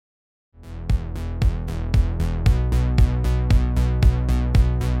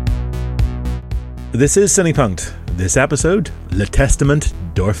This is Cinepunkt. This episode, Le Testament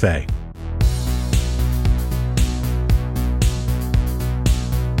d'Orphée.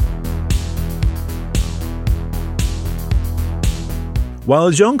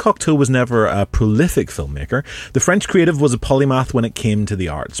 While Jean Cocteau was never a prolific filmmaker, the French creative was a polymath when it came to the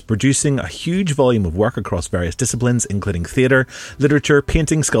arts, producing a huge volume of work across various disciplines, including theatre, literature,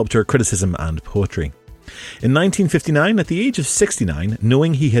 painting, sculpture, criticism and poetry. In 1959, at the age of 69,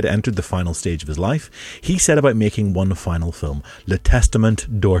 knowing he had entered the final stage of his life, he set about making one final film, Le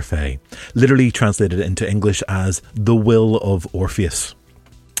Testament d'Orphée, literally translated into English as The Will of Orpheus.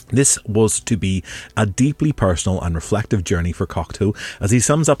 This was to be a deeply personal and reflective journey for Cocteau as he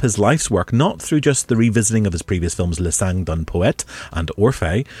sums up his life's work not through just the revisiting of his previous films Le Sang d'un Poète and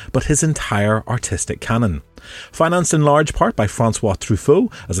Orphée, but his entire artistic canon. Financed in large part by Francois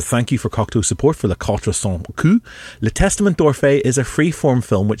Truffaut as a thank you for Cocteau's support for Les Quatre Cents Coups, Le Testament d'Orphée is a free-form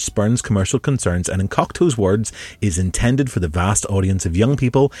film which spurns commercial concerns and, in Cocteau's words, is intended for the vast audience of young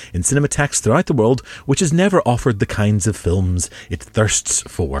people in cinematheques throughout the world which has never offered the kinds of films it thirsts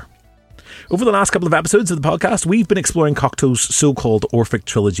for. Over the last couple of episodes of the podcast, we've been exploring Cocteau's so-called Orphic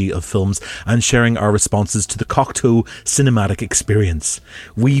trilogy of films and sharing our responses to the Cocteau cinematic experience.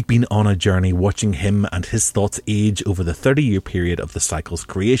 We've been on a journey watching him and his thoughts age over the 30-year period of the cycle's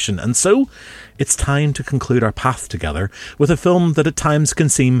creation, and so it's time to conclude our path together with a film that at times can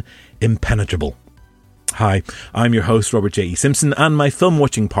seem impenetrable. Hi, I'm your host Robert J.E. Simpson, and my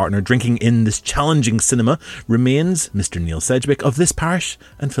film-watching partner drinking in this challenging cinema remains Mr. Neil Sedgwick of This Parish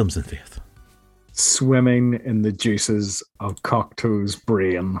and Films and Faith. Swimming in the juices of Cocteau's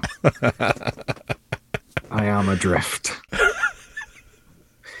brain. I am adrift.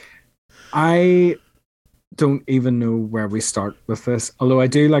 I don't even know where we start with this, although I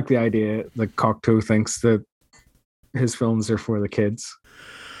do like the idea that Cocteau thinks that his films are for the kids.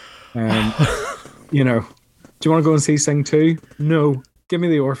 You know, do you want to go and see Sing 2? No. Give me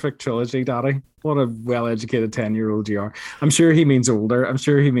the Orphic trilogy, Daddy. What a well-educated 10-year-old you are. I'm sure he means older. I'm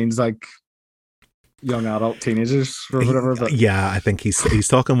sure he means like young adult teenagers or whatever. But yeah, I think he's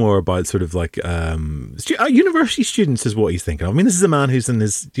talking more about sort of like university students is what he's thinking of. I mean, this is a man who's in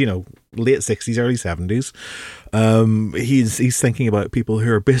his late 60s, early 70s. He's thinking about people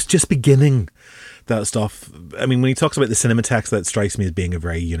who are just beginning that stuff. I mean, when he talks about the cinematheques, that strikes me as being a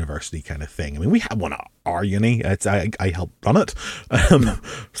very university kind of thing. I mean, we have one at our uni. I helped run it,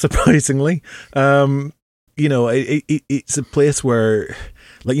 surprisingly. It's a place where,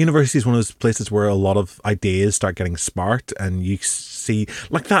 like, university is one of those places where a lot of ideas start getting sparked, and you see,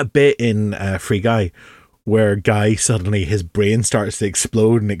 like that bit in Free Guy, where Guy suddenly his brain starts to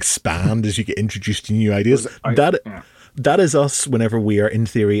explode and expand as you get introduced to new ideas. That is us whenever we are, in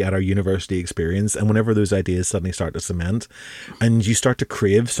theory, at our university experience, and whenever those ideas suddenly start to cement, and you start to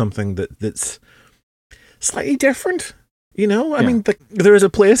crave something that's slightly different. I mean, there is a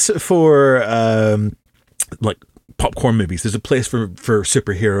place for like popcorn movies. There's a place for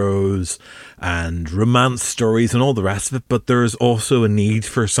superheroes and romance stories and all the rest of it, but there's also a need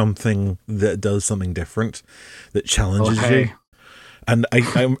for something that does something different, that challenges you. And I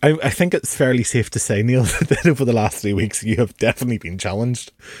think it's fairly safe to say, Neil, that over the last 3 weeks you have definitely been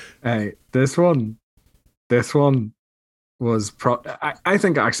challenged. Hey, this one was I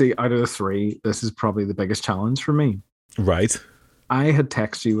think actually out of the three, this is probably the biggest challenge for me. Right. I had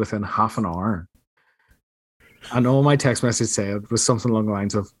texted you within half an hour, and all my text message said was something along the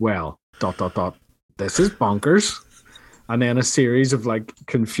lines of, well, ... this is bonkers. And then a series of like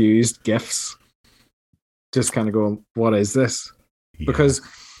confused gifs just kind of going, what is this? Yeah. Because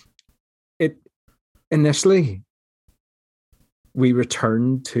it initially we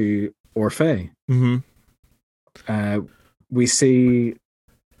returned to Orphée. Mm-hmm. We see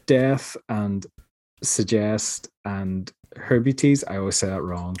Death and Suggest and Herbites. I always say that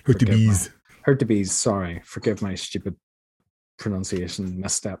wrong. Herbites, sorry. Forgive my stupid pronunciation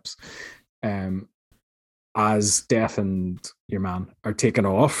missteps. As Death and your man are taken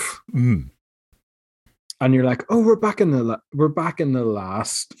off. Mm. And you're like, oh, we're back in the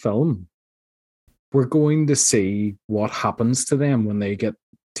last film. We're going to see what happens to them when they get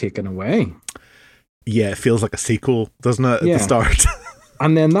taken away. Yeah, it feels like a sequel, doesn't it, at the start?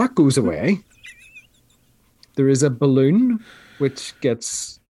 And then that goes away. There is a balloon which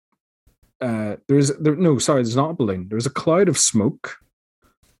gets... there's not a balloon. There's a cloud of smoke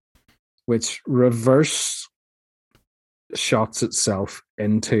which reverse shots itself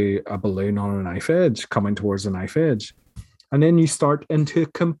into a balloon on a knife edge, coming towards a knife edge. And then you start into a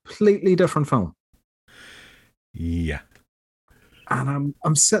completely different film. Yeah. And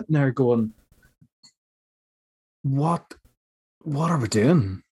I'm sitting there going, what are we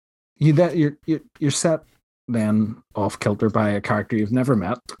doing? you're set then off kilter by a character you've never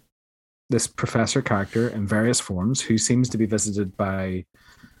met. This professor character in various forms who seems to be visited by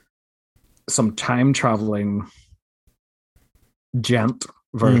some time traveling gent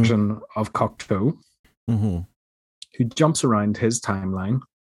version of Cocteau, who jumps around his timeline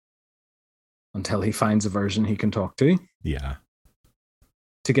until he finds a version he can talk to. Yeah.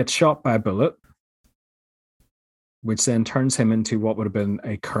 To get shot by a bullet, which then turns him into what would have been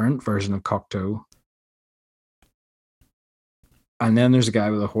a current version of Cocteau. And then there's a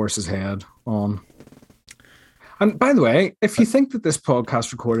guy with a horse's head on. And by the way, if you think that this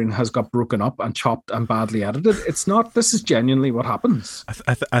podcast recording has got broken up and chopped and badly edited, it's not. This is genuinely what happens.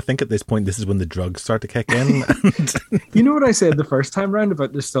 I think at this point, this is when the drugs start to kick in. You know what I said the first time round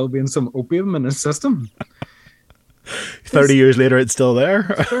about there still being some opium in his system? 30 years later, it's still there.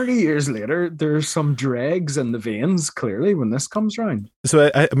 30 years later, there's some dregs in the veins, clearly, when this comes round. So,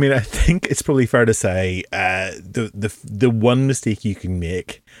 I mean, I think it's probably fair to say the one mistake you can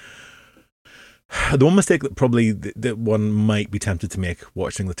make, the one mistake that probably that one might be tempted to make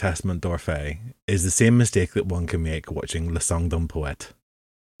watching Le Testament d'Orphée is the same mistake that one can make watching Le Sang d'un Poète,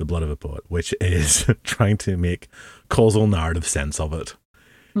 The Blood of a Poet, which is trying to make causal narrative sense of it.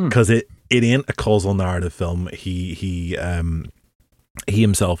 Because it ain't a causal narrative film. He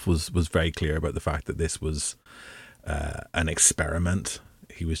himself was very clear about the fact that this was an experiment.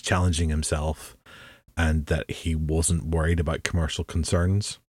 He was challenging himself, and that he wasn't worried about commercial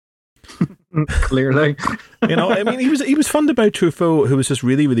concerns. Clearly, I mean, he was funded by Truffaut, who was just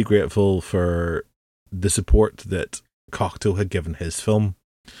really, really grateful for the support that Cocteau had given his film.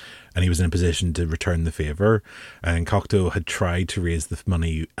 And he was in a position to return the favour. And Cocteau had tried to raise the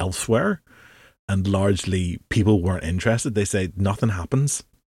money elsewhere, and largely people weren't interested. They said, nothing happens.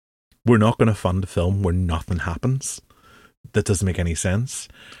 We're not going to fund a film where nothing happens. That doesn't make any sense.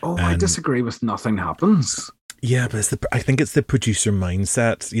 Oh, I disagree with nothing happens. Yeah, but I think it's the producer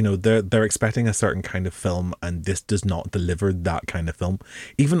mindset. They're expecting a certain kind of film, and this does not deliver that kind of film.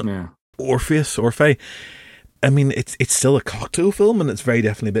 Even Orpheus. I mean, it's still a Cocteau film, and it's very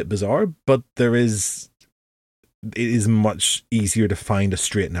definitely a bit bizarre, but it is much easier to find a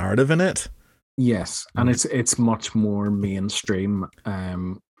straight narrative in it. Yes, and it's much more mainstream,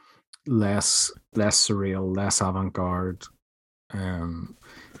 less surreal, less avant-garde.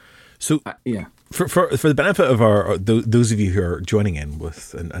 Yeah. For the benefit of those of you who are joining in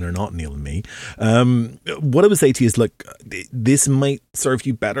with and are not Neil and me, what I would say to you is, look, this might serve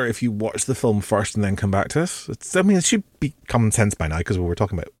you better if you watch the film first and then come back to us. It should be common sense by now, because we're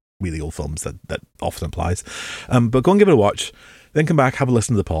talking about really old films that often applies. But go and give it a watch, then come back, have a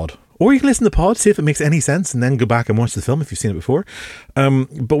listen to the pod. Or you can listen to the pod, see if it makes any sense, and then go back and watch the film if you've seen it before.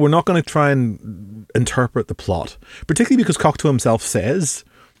 But we're not going to try and interpret the plot, particularly because Cocteau himself says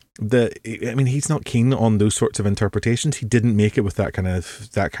that, I mean, he's not keen on those sorts of interpretations. He didn't make it with that kind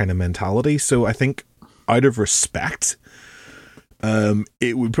of mentality. So I think, out of respect,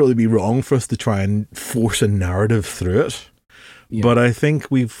 it would probably be wrong for us to try and force a narrative through it. Yeah. But I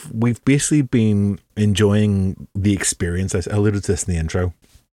think we've basically been enjoying the experience. I alluded to this in the intro,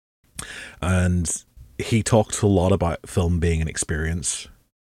 and he talked a lot about film being an experience.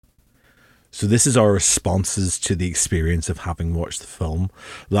 So this is our responses to the experience of having watched the film.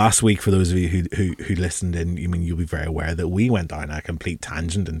 Last week, for those of you who listened in, I mean, you'll be very aware that we went down a complete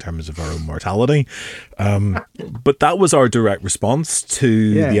tangent in terms of our own mortality. But that was our direct response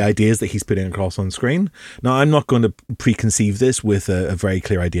to the ideas that he's putting across on screen. Now, I'm not going to preconceive this with a very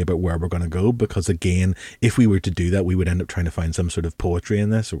clear idea about where we're going to go, because, again, if we were to do that, we would end up trying to find some sort of poetry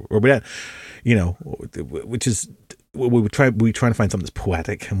in this, or which is... we're trying to find something that's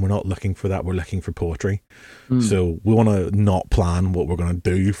poetic, and we're not looking for that. We're looking for poetry. So we want to not plan what we're going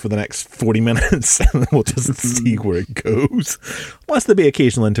to do for the next 40 minutes, and we'll just see where it goes. Unless there be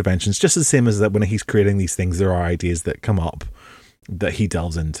occasional interventions, just the same as that when he's creating these things, there are ideas that come up that he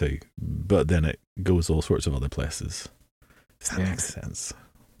delves into, but then it goes all sorts of other places. Does that make sense?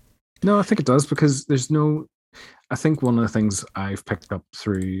 No, I think it does, because I think one of the things I've picked up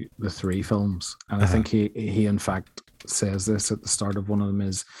through the three films, and I think he in fact says this at the start of one of them,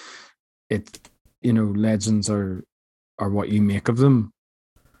 is legends are what you make of them,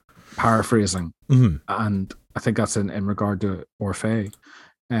 paraphrasing. And I think that's in regard to Orphée.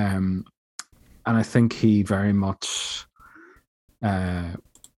 And I think he very much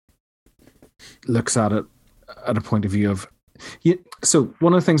looks at it at a point of view of... So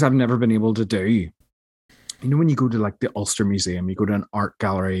one of the things I've never been able to do, when you go to like the Ulster Museum, you go to an art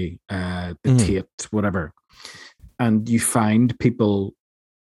gallery, the Tate, whatever, and you find people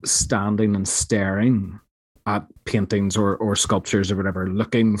standing and staring at paintings or sculptures or whatever,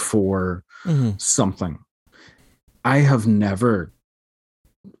 looking for something. I have never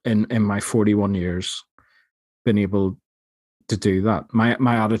in my 41 years been able to do that.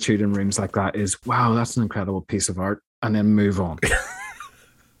 My attitude in rooms like that is, wow, that's an incredible piece of art, and then move on.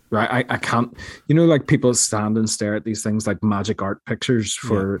 Right? I can't, like people stand and stare at these things like magic art pictures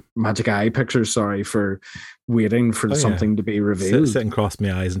magic eye pictures, for waiting for something to be revealed. Sit and cross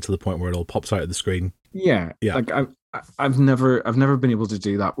my eyes until the point where it all pops out of the screen. Yeah. Like I've never been able to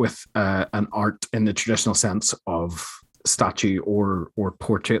do that with an art in the traditional sense of statue or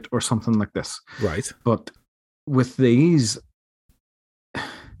portrait or something like this. Right. But with these,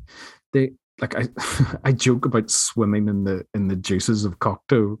 I joke about swimming in the juices of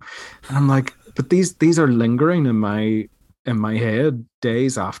Cocteau, and I'm like, but these are lingering in my head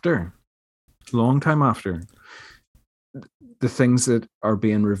days after, long time after. The things that are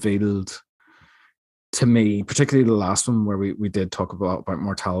being revealed to me, particularly the last one where we did talk about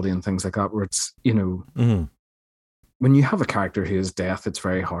mortality and things like that, where it's, when you have a character who is death, it's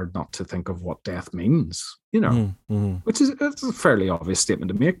very hard not to think of what death means, which is it's a fairly obvious statement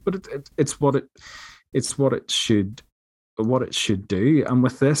to make, but it's what it should do. And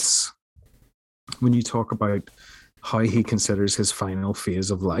with this, when you talk about how he considers his final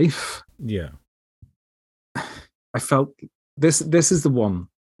phase of life, I felt this is the one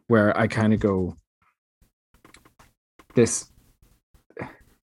where I kind of go, this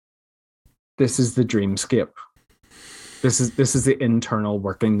is the dreamscape. This is the internal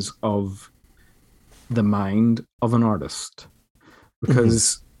workings of the mind of an artist,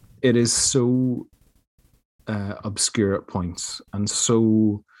 because it is so obscure at points, and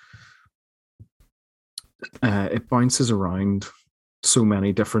so it bounces around so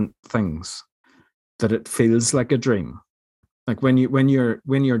many different things that it feels like a dream. Like when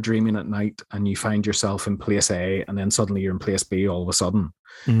you're dreaming at night and you find yourself in place A and then suddenly you're in place B all of a sudden.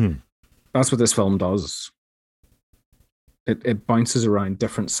 That's what this film does. It bounces around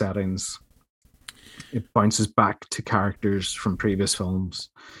different settings. It bounces back to characters from previous films.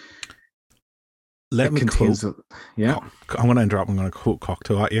 I'm going to interrupt. I'm going to quote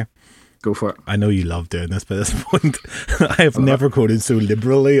Cocteau at you. Go for it. I know you love doing this, but at this point, I have never quoted so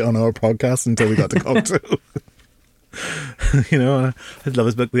liberally on our podcast until we got to Cocteau. I love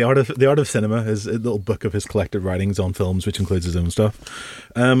his book. The Art of Cinema is a little book of his collected writings on films, which includes his own stuff.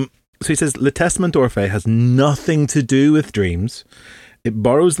 So he says, Le Testament d'Orphée has nothing to do with dreams. It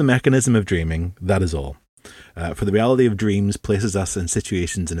borrows the mechanism of dreaming, that is all. For the reality of dreams places us in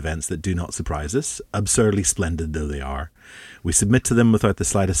situations and events that do not surprise us, absurdly splendid though they are. We submit to them without the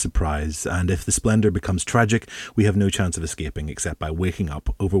slightest surprise, and if the splendour becomes tragic, we have no chance of escaping except by waking up,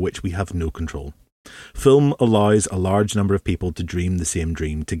 over which we have no control. Film allows a large number of people to dream the same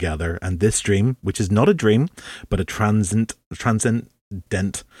dream together, and this dream, which is not a dream, but a transcendent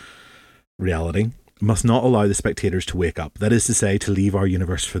reality, must not allow the spectators to wake up, that is to say, to leave our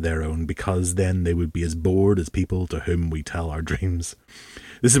universe for their own, because then they would be as bored as people to whom we tell our dreams.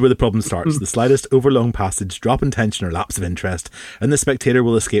 This is where the problem starts. The slightest overlong passage, drop in tension or lapse of interest, and the spectator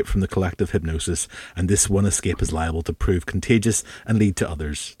will escape from the collective hypnosis, and this one escape is liable to prove contagious and lead to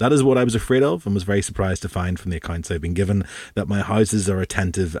others. That is what I was afraid of, and was very surprised to find from the accounts I've been given that my houses are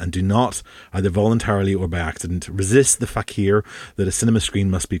attentive and do not, either voluntarily or by accident, resist the fakir that a cinema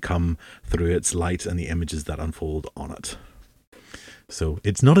screen must become through its light and the images that unfold on it. So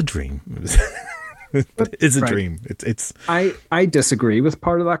it's not a dream. It's a dream. It's. I disagree with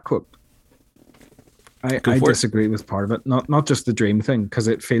part of that quote. I disagree with part of it. Not just the dream thing, because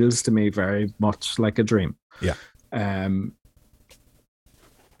it feels to me very much like a dream. Yeah.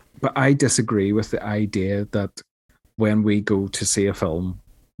 But I disagree with the idea that when we go to see a film,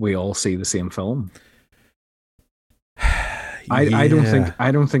 we all see the same film. I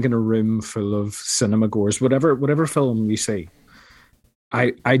don't think in a room full of cinema goers, whatever film you see,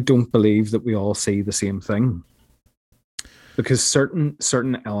 I don't believe that we all see the same thing, because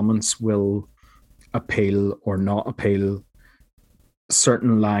certain elements will appeal or not appeal.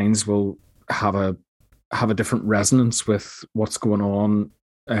 Certain lines will have a different resonance with what's going on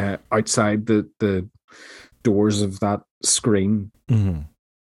outside the doors of that screen. Mm-hmm.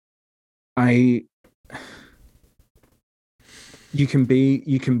 You can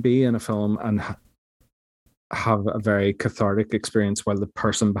be in a film and have a very cathartic experience while the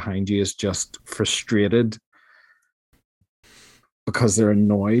person behind you is just frustrated because they're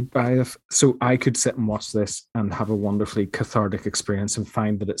annoyed by it. So I could sit and watch this and have a wonderfully cathartic experience and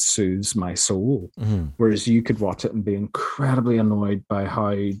find that it soothes my soul. Mm-hmm. Whereas you could watch it and be incredibly annoyed by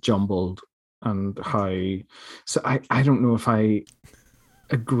how jumbled and how... So I don't know if I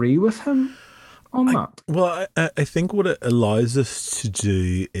agree with him. on that? Well, I think what it allows us to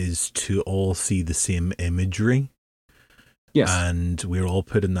do is to all see the same imagery, Yes. and we're all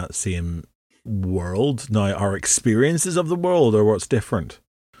put in that same world. Now, our experiences of the world are what's different.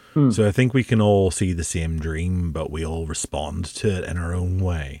 So I think we can all see the same dream, but we all respond to it in our own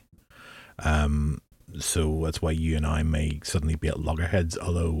way. So that's why you and I may suddenly be at loggerheads,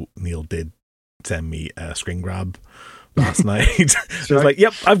 although Neil did send me a screen grab last night. So I was like,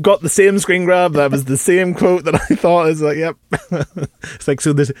 yep, I've got the same screen grab. That was the same quote that I thought. Is like, yep. It's like,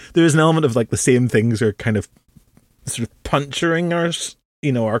 so there's an element of like the same things are kind of sort of puncturing our,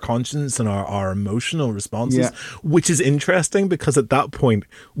 our conscience and our emotional responses, which is interesting because at that point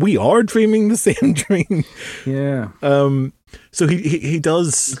we are dreaming the same dream. Yeah. So he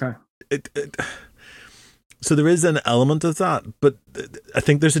does. Okay. So there is an element of that, but I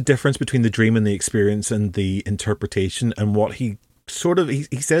think there's a difference between the dream and the experience and the interpretation. And what he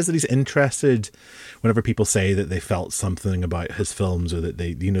says that he's interested whenever people say that they felt something about his films, or that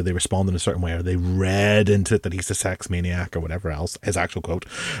they respond in a certain way, or they read into it that he's a sex maniac or whatever else, his actual quote.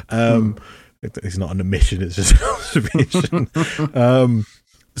 It's not an admission, it's just an observation.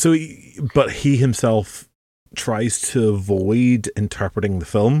 But he himself tries to avoid interpreting the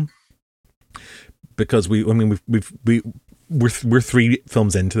film, because we're 3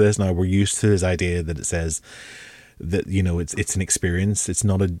 films into this now. We're used to his idea that it says that it's an experience. He's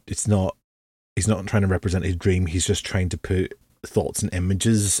not trying to represent his dream. He's just trying to put thoughts and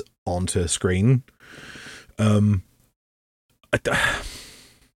images onto a screen.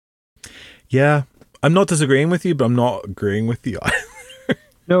 Yeah, I'm not disagreeing with you, but I'm not agreeing with you.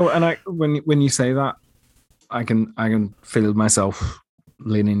 No, and when you say that, I can feel myself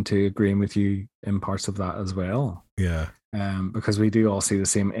leaning to agreeing with you in parts of that as well. Yeah. Because we do all see the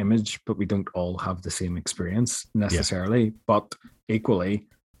same image, but we don't all have the same experience necessarily. Yeah. But equally,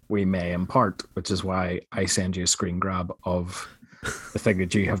 we may in part, which is why I send you a screen grab of the thing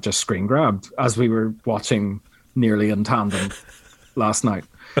that you have just screen grabbed as we were watching nearly in tandem last night.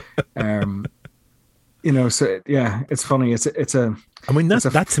 So yeah, it's funny. It's a. I mean,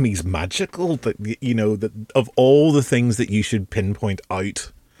 that to me is magical. That that of all the things that you should pinpoint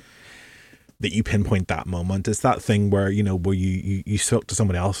out, that you pinpoint that moment. It's that thing where where you talk to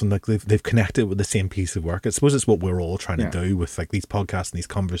someone else and like they've connected with the same piece of work. I suppose it's what we're all trying to do with like these podcasts and these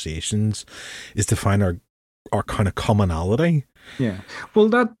conversations, is to find our kind of commonality. Yeah. Well,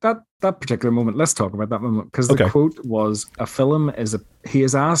 that particular moment. Let's talk about that moment, because the quote was, he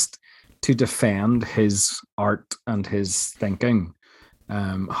is asked to defend his art and his thinking,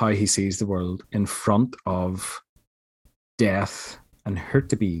 how he sees the world in front of death and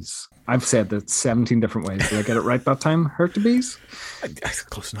Hurtubise. I've said that 17 different ways. Did I get it right that time? Hurtubise?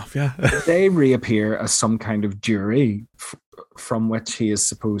 Close enough, yeah. They reappear as some kind of jury from which he is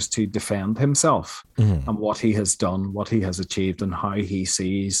supposed to defend himself and what he has done, what he has achieved, and how he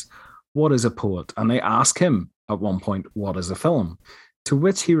sees what is a poet. And they ask him at one point, what is a film? To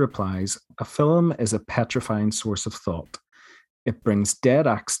which he replies, a film is a petrifying source of thought. It brings dead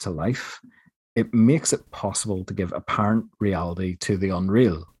acts to life. It makes it possible to give apparent reality to the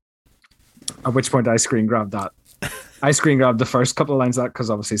unreal. At which point I screen grabbed that. I screen grabbed the first couple of lines of that because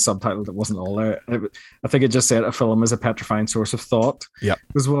obviously subtitled, it wasn't all there. I think it just said a film is a petrifying source of thought. Yeah,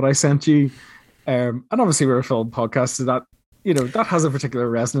 was what I sent you. And obviously we're a film podcast, so that that has a particular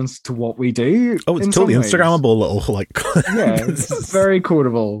resonance to what we do. Oh, it's totally Instagrammable little like. Yeah, very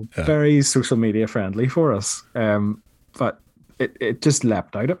quotable, very social media friendly for us. But it just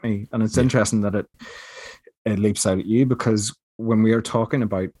leapt out at me, and it's interesting that it leaps out at you, because when we are talking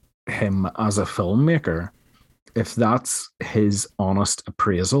about him as a filmmaker, if that's his honest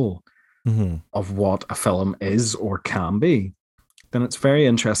appraisal of what a film is or can be, then it's very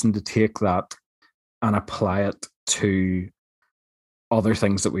interesting to take that and apply it to other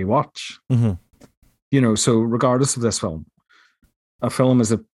things that we watch. So regardless of this film, a film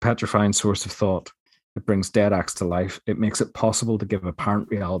is a petrifying source of thought. It brings dead acts to life. It makes it possible to give apparent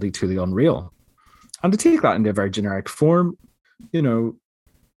reality to the unreal. And to take that into a very generic form,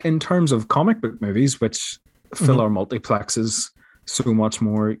 in terms of comic book movies, which fill our multiplexes so much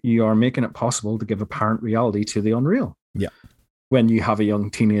more, you are making it possible to give apparent reality to the unreal. Yeah. When you have a young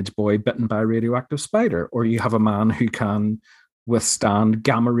teenage boy bitten by a radioactive spider, or you have a man who can withstand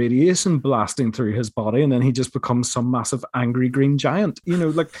gamma radiation blasting through his body, and then he just becomes some massive angry green giant.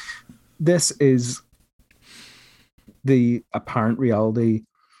 This is the apparent reality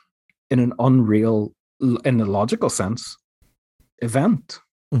in an unreal, in a logical sense, event.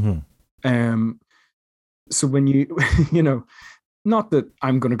 So when you, not that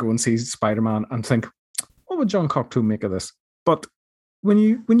I'm going to go and see Spider-Man and think, what would John Cocteau make of this? But when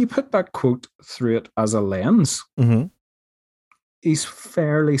you put that quote through it as a lens, Mm-hmm. he's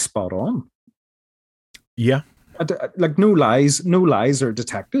fairly spot on. Yeah. Like no lies are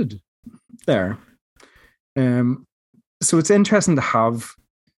detected there. So it's interesting to have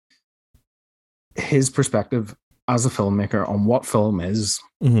his perspective as a filmmaker on what film is,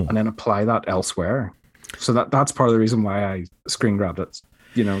 Mm-hmm. and then apply that elsewhere. So that's part of the reason why I screen grabbed it.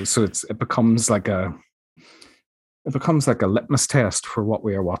 So it becomes like a litmus test for what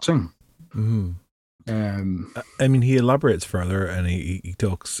we are watching. Mm-hmm. I mean, he elaborates further, and he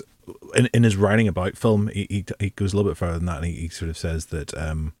talks in his writing about film. He goes a little bit further than that, and he sort of says that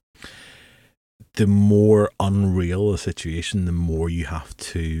the more unreal a situation, the more you have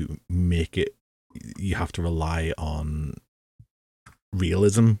to make it. You have to rely on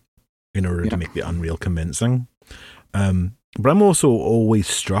realism in order to make the unreal convincing. But I'm also always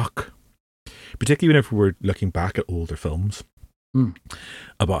struck, particularly whenever we're looking back at older films,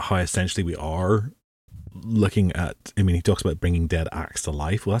 about how essentially we are looking at. I mean, he talks about bringing dead acts to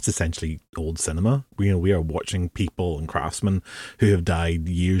life. Well, that's essentially old cinema. We are watching people and craftsmen who have died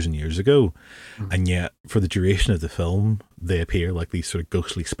years and years ago, and yet for the duration of the film, they appear like these sort of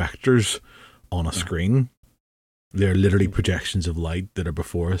ghostly specters on a screen. They're literally projections of light that are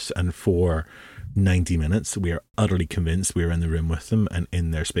before us, and for 90 minutes we are utterly convinced we are in the room with them and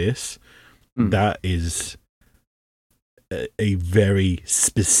in their space. That is a very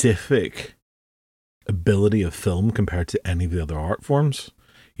specific ability of film compared to any of the other art forms.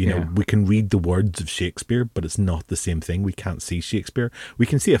 We can read the words of Shakespeare, but it's not the same thing. We can't see Shakespeare. We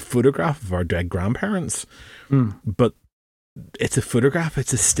can see a photograph of our dead grandparents, but it's a photograph.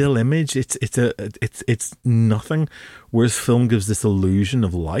 It's a still image. It's nothing. Whereas film gives this illusion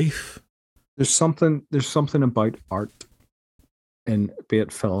of life. There's something about art, in be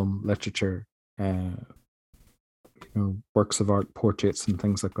it film, literature, works of art, portraits, and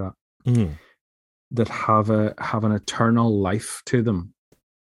things like that, that have an eternal life to them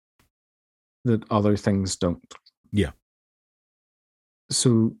that other things don't. Yeah.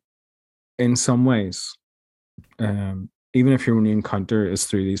 So, in some ways, even if your only encounter is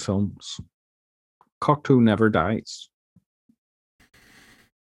through these films, Cocteau never dies.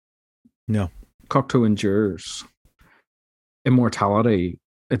 No. Cocteau endures. Immortality,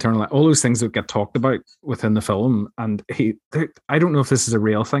 eternal, all those things that get talked about within the film. And I don't know if this is a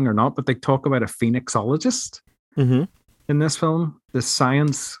real thing or not, but they talk about a phoenixologist in this film, the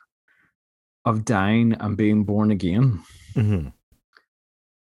science of dying and being born again.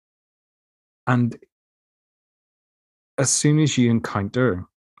 And as soon as you encounter,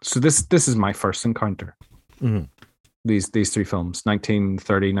 so this is my first encounter, these three films,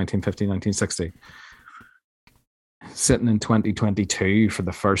 1930, 1950, 1960, sitting in 2022 for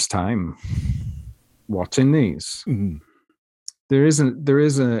the first time watching these, there is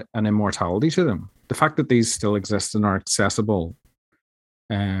an immortality to them. The fact that these still exist and are accessible,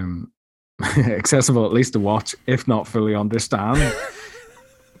 accessible at least to watch, if not fully understand,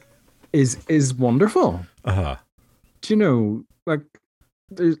 is wonderful. Do you know, like,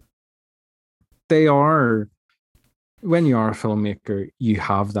 they are, when you are a filmmaker, you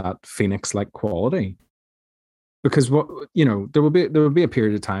have that phoenix-like quality. Because there will be a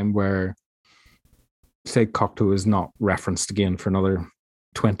period of time where, say, Cocteau is not referenced again for another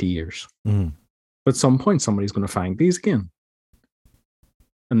 20 years. But at some point, somebody's going to find these again,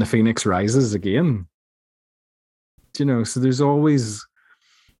 and the phoenix rises again. Do you know? So there's always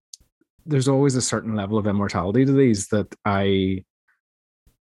a certain level of immortality to these that I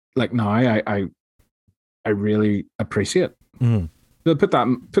like. Now I really appreciate. So put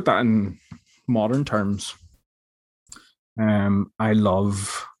that in modern terms. I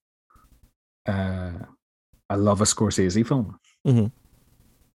love a Scorsese film.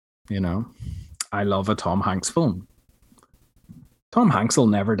 I love a Tom Hanks film. Tom Hanks will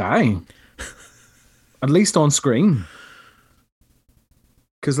never die, at least on screen,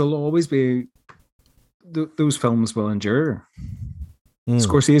 because there'll always be those films will endure.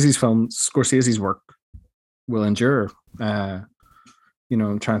 Scorsese's work will endure. I'm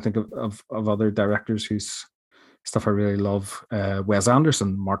trying to think of other directors whose stuff I really love. Wes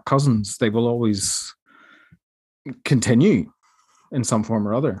Anderson, Mark Cousins, they will always continue in some form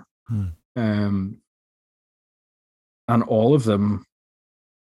or other. And all of them,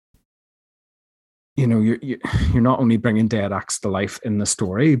 you're not only bringing dead acts to life in the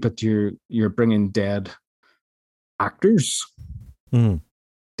story, but you're bringing dead actors,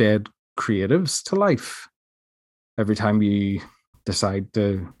 dead creatives to life every time you decide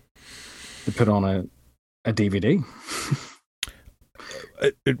to put on a DVD.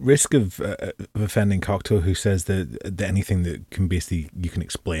 at risk of offending Cocteau, who says that anything that can basically you can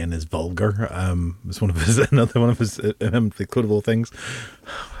explain is vulgar. It's one of his another one of his quotable things.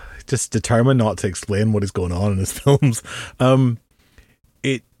 Just determined not to explain what is going on in his films.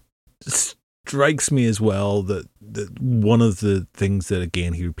 It strikes me as well that one of the things that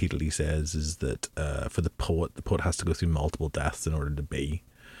again he repeatedly says is that for the poet has to go through multiple deaths in order to be.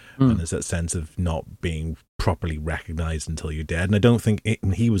 And there's that sense of not being properly recognized until you're dead. And I don't think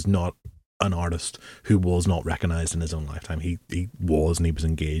he was not an artist who was not recognized in his own lifetime. He was, and he was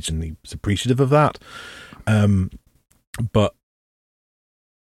engaged, and he was appreciative of that. But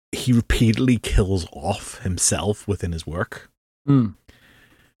he repeatedly kills off himself within his work in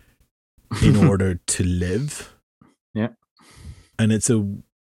order to live. Yeah. And it's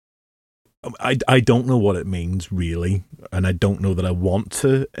I don't know what it means really, and I don't know that I want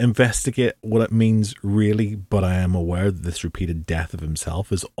to investigate what it means really, but I am aware that this repeated death of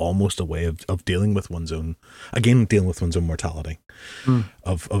himself is almost a way of dealing with one's own mortality,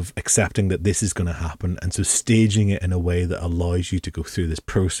 of accepting that this is going to happen, and so staging it in a way that allows you to go through this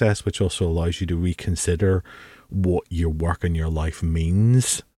process, which also allows you to reconsider what your work and your life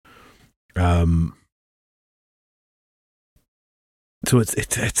means. So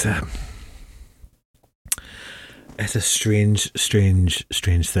it's a strange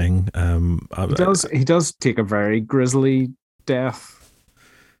thing. He does take a very grisly death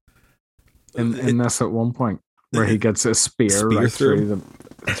in this at one point, where he gets a spear right through the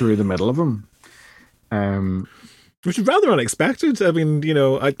middle of him. Which is rather unexpected. I mean,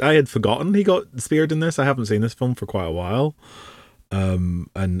 I had forgotten he got speared in this. I haven't seen this film for quite a while.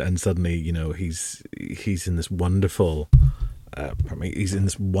 And suddenly, he's in this wonderful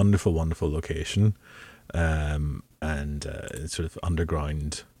wonderful location. And sort of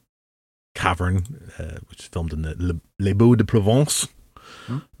underground cavern, which is filmed in the Les Baux de Provence.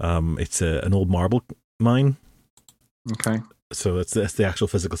 It's an old marble mine. Okay. So that's the actual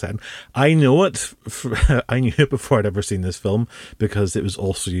physical setting. I know it. I knew it before I'd ever seen this film, because it was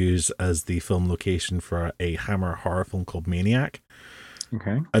also used as the film location for a Hammer horror film called Maniac.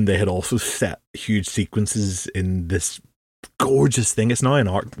 Okay. And they had also set huge sequences in this gorgeous thing. It's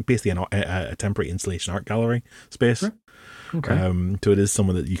now basically a temporary installation art gallery space. Right. Okay. So it is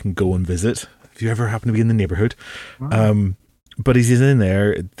someone that you can go and visit if you ever happen to be in the neighborhood. Wow. But he's in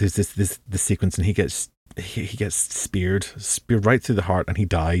there. There's this sequence, and he gets speared right through the heart, and he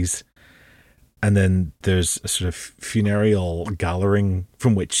dies. And then there's a sort of funereal gathering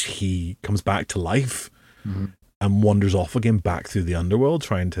from which he comes back to life and wanders off again back through the underworld,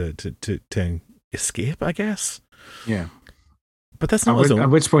 trying to escape, I guess. Yeah. But that's not at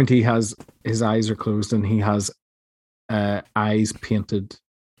which point his eyes are closed, and he has eyes painted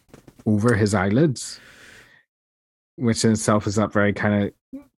over his eyelids, which in itself is that very kind of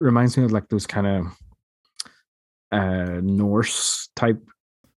reminds me of like those kind of Norse type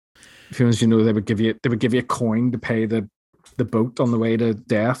films. They would give you a coin to pay the boat on the way to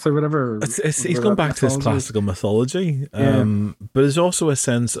death or whatever. He's gone back to his classical mythology, but there's also a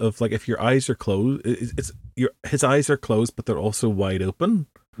sense of like, if your eyes are closed, his eyes are closed, but they're also wide open.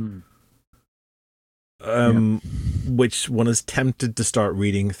 Which one is tempted to start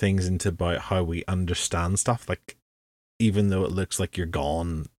reading things into about how we understand stuff. Like, even though it looks like you're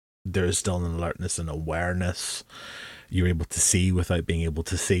gone, there is still an alertness and awareness. You're able to see without being able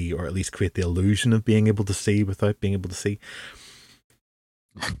to see, or at least create the illusion of being able to see without being able to see.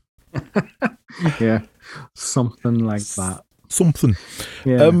 Yeah, something like that. Something.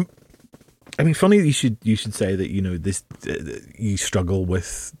 Yeah. I mean, funny you should say that this you struggle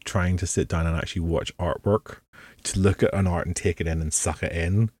with trying to sit down and actually watch artwork, to look at an art and take it in and suck it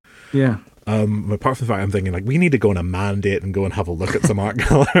in. Yeah. Apart from the fact, I'm thinking like, we need to go on a mandate and go and have a look at some art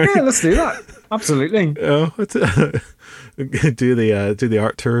gallery. Yeah, let's do that. Absolutely. Do the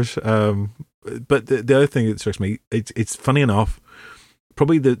art tours. But the other thing that strikes me, it's funny enough,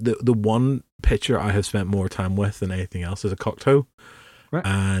 probably the one picture I have spent more time with than anything else is a Cocteau. Right.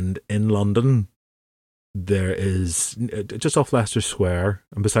 And in London, there is, just off Leicester Square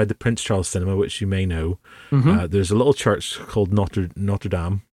and beside the Prince Charles Cinema, which you may know, there's a little church called Notre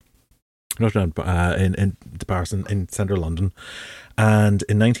Dame in Paris, in central London. And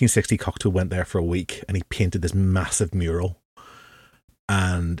in 1960, Cocteau went there for a week, and he painted this massive mural.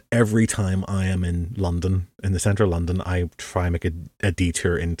 And every time I am in London, in the centre of London, I try and make a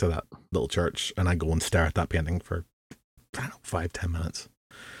detour into that little church, and I go and stare at that painting for, I don't know, 5-10 minutes,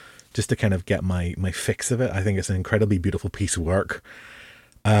 just to kind of get my fix of it. I think it's an incredibly beautiful piece of work.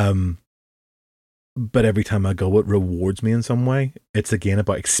 But every time I go, it rewards me in some way. It's again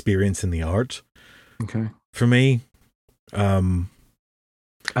about experiencing the art. Okay. For me,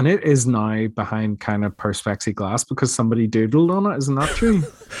 And it is now behind kind of perspex glass because somebody doodled on it. Isn't that true?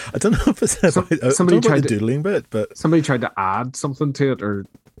 I don't know if it's about, I don't know Somebody about the tried to doodling bit, but add something to it, or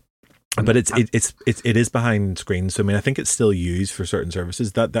it is behind screens. So I mean, I think it's still used for certain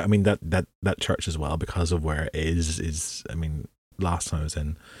services. I mean that church as well, because of where it is. I mean, last time I was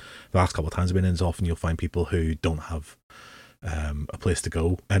in, the last couple of times I've been in, is often you'll find people who don't have a place to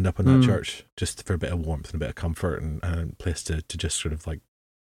go end up in that church just for a bit of warmth and a bit of comfort, and a place to just sort of like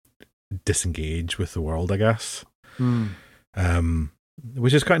disengage with the world, I guess.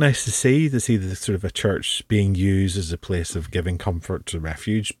 Which is quite nice to see the sort of a church being used as a place of giving comfort to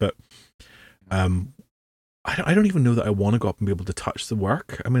refuge. But I don't even know that I want to go up and be able to touch the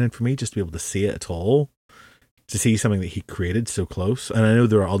work. I mean, for me, just to be able to see it at all, to see something that he created so close. And I know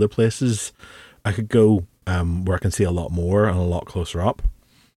there are other places I could go where I can see a lot more and a lot closer up.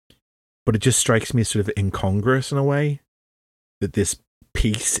 But it just strikes me as sort of incongruous in a way that this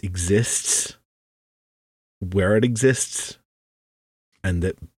piece exists where it exists, and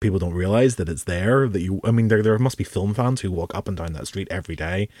that people don't realize that it's there. There must be film fans who walk up and down that street every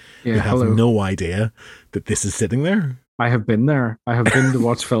day who have no idea that this is sitting there. I have been there. I have been to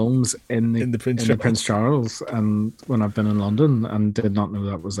watch films in the Prince Charles, and when I've been in London, and did not know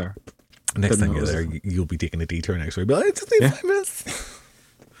that was there. Next time you're there, you'll be taking a detour next week. But like, it's only 5 minutes.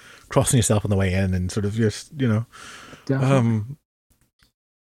 Crossing yourself on the way in, and sort of just,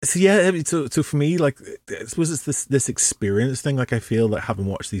 So yeah, so for me, like, I suppose it's this experience thing. Like, I feel that having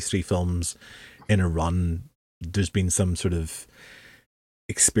watched these 3 films in a run, there's been some sort of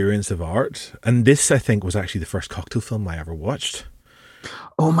experience of art, and this, I think, was actually the first Cocteau film I ever watched.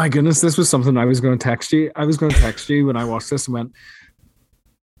 Oh my goodness, this was something I was going to text you. I was going to text you when I watched this and went,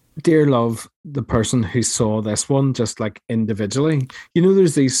 "Dear love, the person who saw this one just like individually."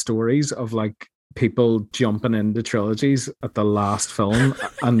 There's these stories of like people jumping into trilogies at the last film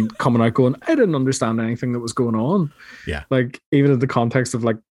and coming out going, "I didn't understand anything that was going on." Yeah. Like, even in the context of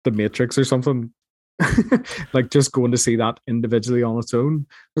like The Matrix or something, like just going to see that individually on its own.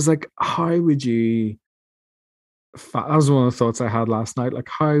 I was like, how would you, that was one of the thoughts I had last night. Like,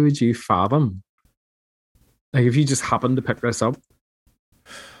 how would you fathom, like, if you just happened to pick this up,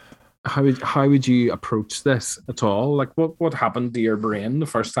 how would you approach this at all? Like, what happened to your brain the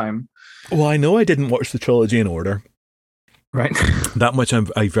first time? Well, I know I didn't watch the trilogy in order. Right. That much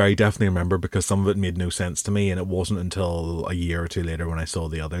I very definitely remember, because some of it made no sense to me, and it wasn't until a year or two later when I saw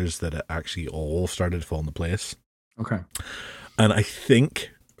the others that it actually all started to fall into place. Okay. And I think,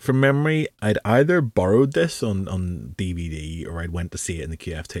 from memory, I'd either borrowed this on DVD or I'd went to see it in the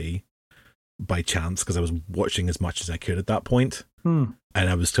QFT by chance, because I was watching as much as I could at that point. And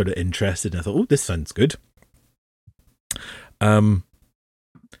I was sort of interested, and I thought, oh, this sounds good. And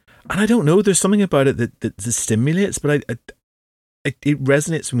I don't know, there's something about it that stimulates, but it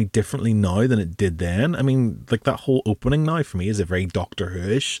resonates with me differently now than it did then. I mean, like, that whole opening now for me is a very Doctor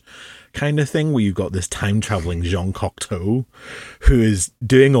Who-ish kind of thing, where you've got this time-traveling Jean Cocteau who is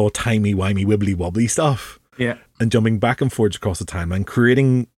doing all timey-wimey, wibbly-wobbly stuff. Yeah. And jumping back and forth across the timeline,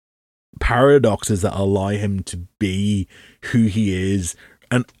 creating paradoxes that allow him to be who he is.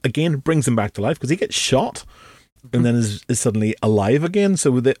 And again, brings him back to life, because he gets shot and then is suddenly alive again.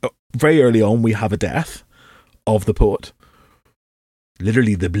 So very early on, we have a death of the poet.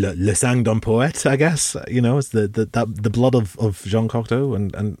 Literally, le sang d'un poète, I guess. It's the blood of Jean Cocteau,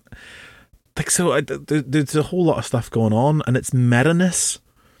 and like, so there's a whole lot of stuff going on, and its meta-ness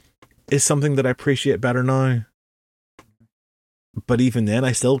is something that I appreciate better now. But even then,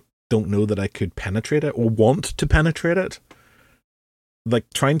 I still don't know that I could penetrate it or want to penetrate it. Like,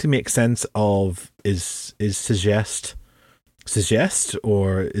 trying to make sense of is Segeste,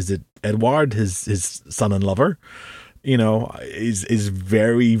 or is it Edward, his son and lover? Is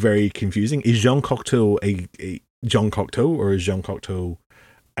very, very confusing. Is Jean Cocteau a Jean Cocteau, or is Jean Cocteau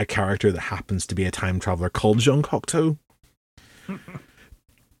a character that happens to be a time traveler called Jean Cocteau?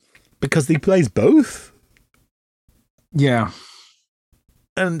 Because he plays both. Yeah.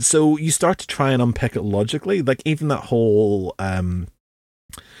 And so you start to try and unpick it logically. Like, even that whole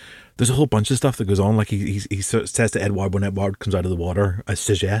there's a whole bunch of stuff that goes on. Like, he says to Edward, when Edward comes out of the water, as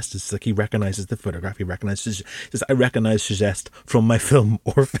Segeste, it's like he recognizes the photograph. He recognizes, says, "I recognize Segeste from my film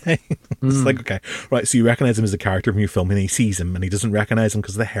Orpheus." It's like, okay, right. So you recognize him as a character from your film, and he sees him, and he doesn't recognize him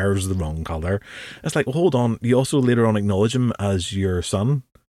because the hair is the wrong color. It's like, well, hold on. You also later on acknowledge him as your son,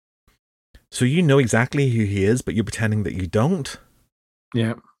 so you know exactly who he is, but you're pretending that you don't.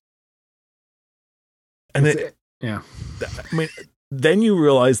 Yeah. And yeah. I mean, then you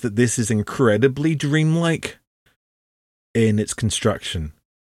realize that this is incredibly dreamlike in its construction,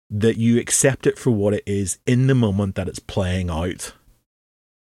 that you accept it for what it is in the moment that it's playing out.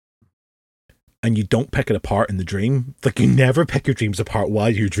 and you don't pick it apart in the dream. Like, you never pick your dreams apart while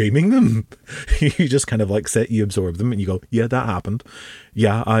you're dreaming them. You just kind of like sit, you absorb them, and you go, yeah, that happened.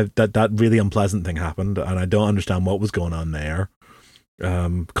 Yeah, that really unpleasant thing happened, and I don't understand what was going on there.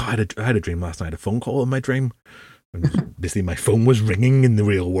 God, I had a dream last night, a phone call in my dream. And basically, my phone was ringing in the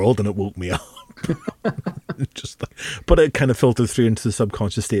real world, and it woke me up. Just like, but it kind of filtered through into the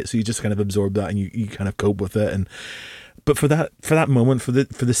subconscious state, so you just kind of absorb that, and you kind of cope with it. But for that moment, for the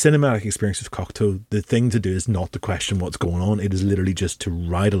cinematic experience of Cocteau, the thing to do is not to question what's going on. It is literally just to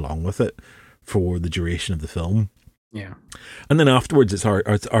ride along with it for the duration of the film. Yeah. And then afterwards, it's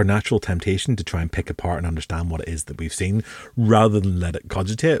our natural temptation to try and pick apart and understand what it is that we've seen, rather than let it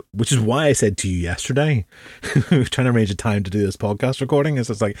cogitate. Which is why I said to you yesterday, we were trying to arrange a time to do this podcast recording, is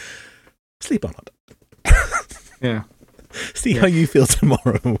it's like, sleep on it. Yeah. See how you feel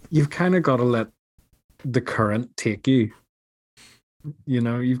tomorrow. You've kind of got to let the current take you. You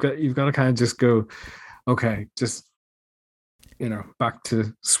know, you've got to kind of just go, okay, just, you know, back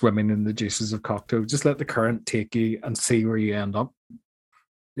to swimming in the juices of Cocteau. Just let the current take you and see where you end up.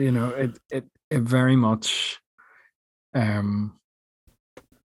 You know, it very much there's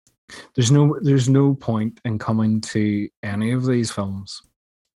no point in coming to any of these films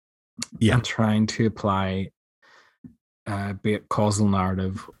and trying to apply be it causal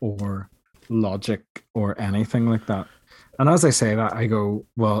narrative or logic or anything like that. And as I say that, I go,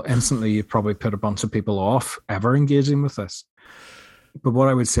 well, instantly you've probably put a bunch of people off ever engaging with this. But what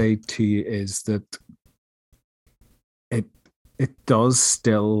I would say to you is that it does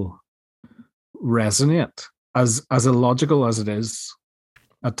still resonate as illogical as it is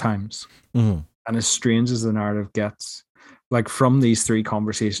at times, and as strange as the narrative gets. Like, from these three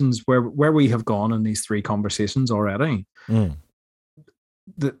conversations, where we have gone in these three conversations already,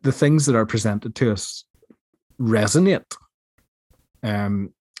 the things that are presented to us resonate.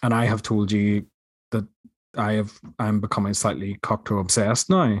 And I have told you that I'm becoming slightly Cocteau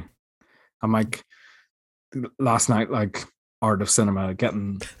obsessed now. I'm like, last night, like, Art of Cinema,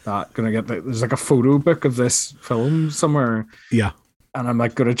 there's like a photo book of this film somewhere. Yeah. And I'm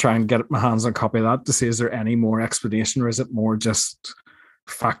like going to try and get my hands on a copy of that to see, is there any more explanation, or is it more just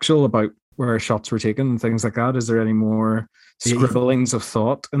factual about where shots were taken and things like that? Is there any more scribblings of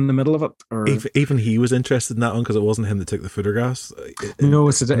thought in the middle of it? Or even he was interested in that one, because it wasn't him that took the photographs. No,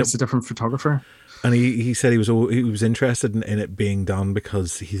 it's a different photographer. And he said he was interested in it being done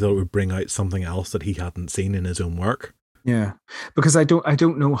because he thought it would bring out something else that he hadn't seen in his own work. Yeah, because I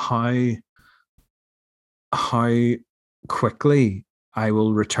don't know how quickly I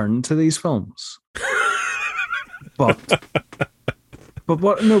will return to these films. but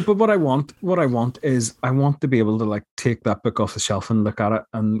what I want is, I want to be able to, like, take that book off the shelf and look at it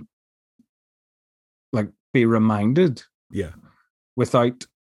and, like, be reminded. Yeah. Without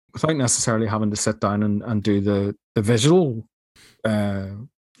necessarily having to sit down and do the visual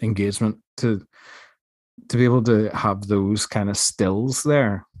engagement, to be able to have those kind of stills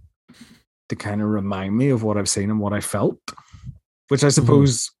there to kind of remind me of what I've seen and what I felt, which I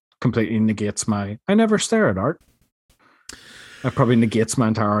suppose completely negates I never stare at art. That probably negates my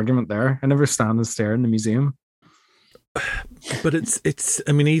entire argument there. I never stand and stare in the museum. But it's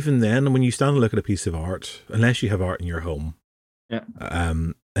I mean, even then, when you stand and look at a piece of art, unless you have art in your home, yeah,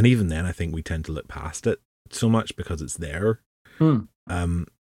 and even then, I think we tend to look past it so much because it's there.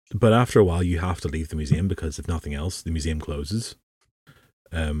 But after a while, you have to leave the museum, because if nothing else, the museum closes.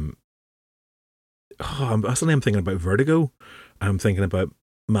 Suddenly I'm thinking about Vertigo. I'm thinking about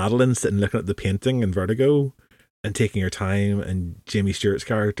Madeline sitting looking at the painting in Vertigo and taking her time, and Jamie Stewart's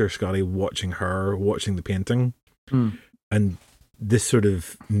character, Scotty, watching the painting. And this sort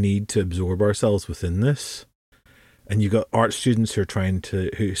of need to absorb ourselves within this. And you've got art students who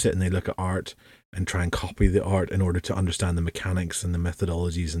sit and they look at art and try and copy the art in order to understand the mechanics and the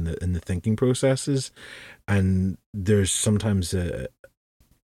methodologies and the thinking processes. And there's sometimes an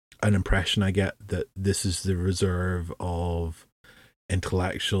impression I get that this is the reserve of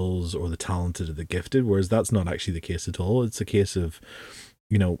intellectuals or the talented or the gifted, whereas that's not actually the case at all. It's a case of,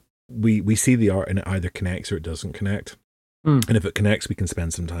 you know, we see the art and it either connects or it doesn't connect. And if it connects, we can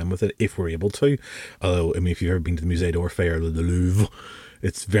spend some time with it if we're able to. Although, I mean, if you've ever been to the Musée d'Orsay or the Louvre,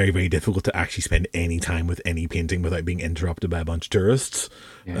 it's very, very difficult to actually spend any time with any painting without being interrupted by a bunch of tourists.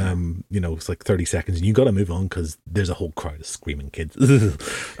 Yeah. You know, it's like 30 seconds and you got to move on because there's a whole crowd of screaming kids. Do you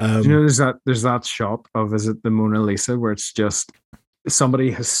know, there's that shot of, is it the Mona Lisa, where it's just somebody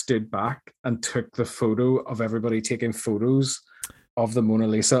has stood back and took the photo of everybody taking photos of the Mona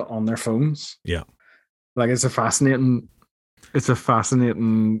Lisa on their phones. Yeah. Like, it's a fascinating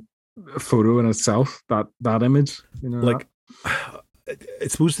photo in itself, that image, you know. Like, I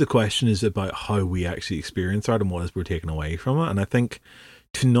suppose the question is about how we actually experience art and what is we're taking away from it. And I think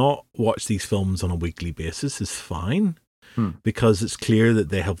to not watch these films on a weekly basis is fine because it's clear that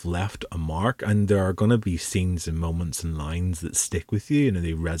they have left a mark, and there are going to be scenes and moments and lines that stick with you and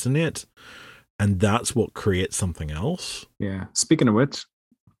they resonate. And that's what creates something else. Yeah. Speaking of which,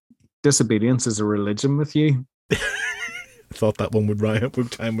 Disobedience is a religion with you. I thought that one would ride up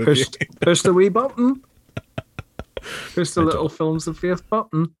with time with you. Push the wee button. Push the little films of faith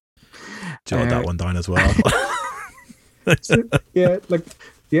button. Jot that one down as well. That's it.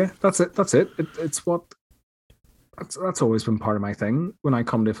 It's what that's always been part of my thing when I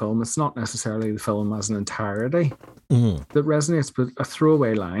come to film. It's not necessarily the film as an entirety that resonates, but a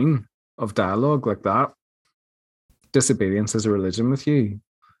throwaway line of dialogue like that, Disobedience is a religion with you,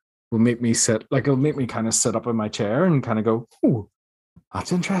 will make me it'll make me kind of sit up in my chair and kind of go, oh,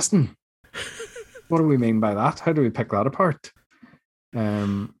 that's interesting. What do we mean by that? How do we pick that apart?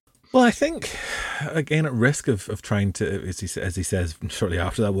 Well, I think, again, at risk of trying to, as he says shortly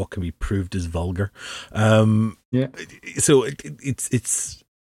after that, what can be proved as vulgar. So it's.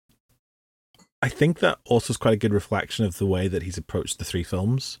 I think that also is quite a good reflection of the way that he's approached the three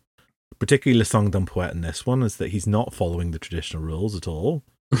films, particularly Le Sang d'un Poète in this one, is that he's not following the traditional rules at all.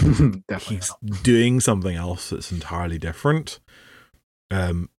 He's doing something else that's entirely different.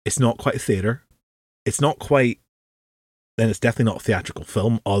 It's not quite theatre. It's not quite. Then it's definitely not a theatrical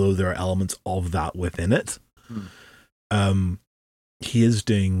film, although there are elements of that within it. He is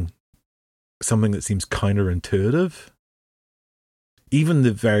doing something that seems counterintuitive. Even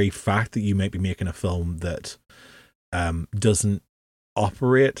the very fact that you might be making a film that doesn't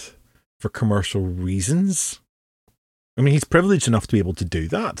operate for commercial reasons. I mean, he's privileged enough to be able to do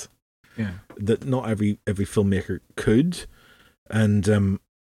that. Yeah. That not every filmmaker could. And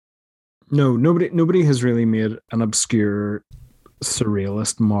no, nobody has really made an obscure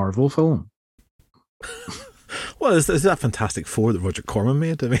surrealist Marvel film. Well, is that Fantastic Four that Roger Corman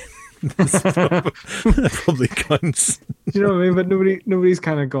made? I mean, that probably counts. Do you know what I mean? But nobody's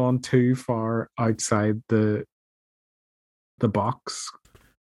kind of gone too far outside the box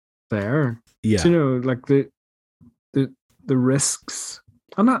there. Yeah. Do you know, like the risks.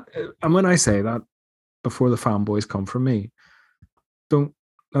 And when I say that, before the fanboys come from me,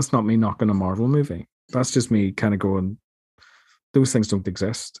 that's not me knocking a Marvel movie. That's just me kind of going, those things don't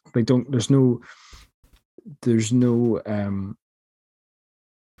exist. They don't. There's no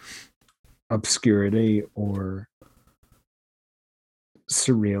obscurity or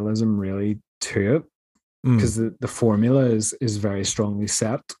surrealism really to it, because the formula is very strongly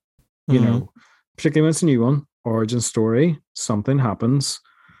set. You know, particularly when it's a new one, origin story, something happens,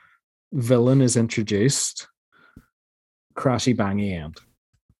 villain is introduced, crashy bangy end.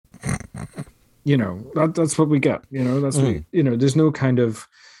 You know, that's what we get. You know, that's what, you know, there's no kind of,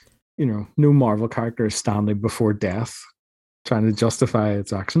 you know, no Marvel character is standing before death trying to justify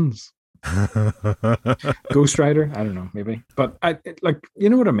its actions. Ghost Rider, I don't know, maybe, but you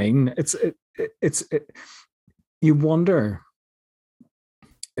know what I mean. It's you wonder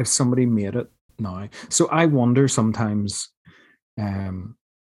if somebody made it now. So I wonder sometimes.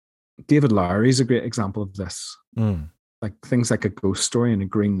 David Lowery is a great example of this. Like things like A Ghost Story and A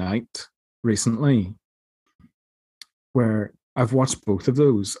Green Knight recently, where I've watched both of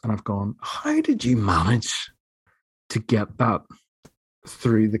those and I've gone, how did you manage to get that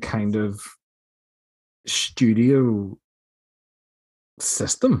through the kind of studio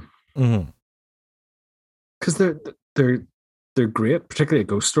system? Because they're great, particularly A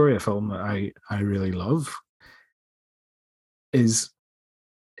Ghost Story, a film that I really love, is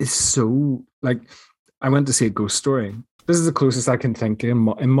so, like, I went to see A Ghost Story. This is the closest I can think in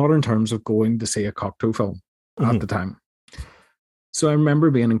modern terms of going to see a Cocteau film at the time. So I remember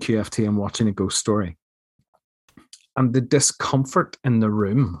being in QFT and watching A Ghost Story, and the discomfort in the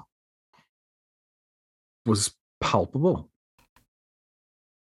room was palpable.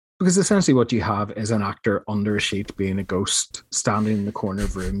 Because essentially what you have is an actor under a sheet being a ghost, standing in the corner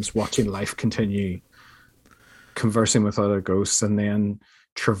of rooms, watching life continue, conversing with other ghosts, and then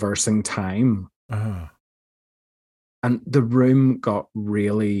traversing time. And the room got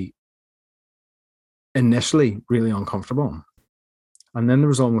initially really uncomfortable. And then there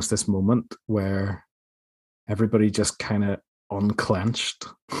was almost this moment where everybody just kind of unclenched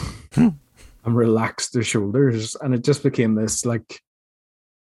and relaxed their shoulders. And it just became this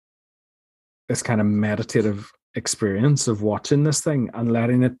kind of meditative experience of watching this thing and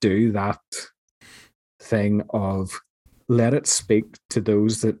letting it do that thing of let it speak to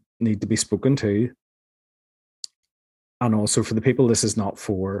those that need to be spoken to. And also for the people this is not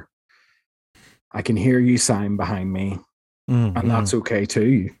for, I can hear you sighing behind me. and that's okay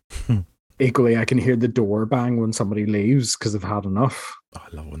too. Equally, I can hear the door bang when somebody leaves because they've had enough. Oh,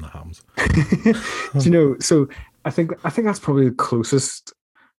 I love when that happens. Do you know? So I think that's probably the closest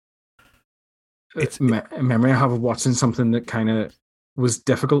memory I have of watching something that kind of was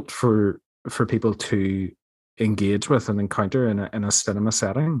difficult for people to engage with and encounter in a cinema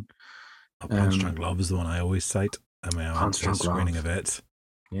setting. Punch Drunk Love is the one I always cite. I mean, I went to a screening of it.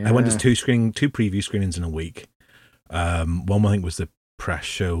 Yeah. I went to two preview screenings in a week. One I think was the press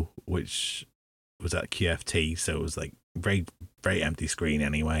show, which was at QFT, so it was like very, very empty screen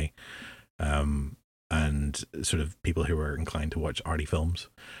anyway. And sort of people who were inclined to watch arty films.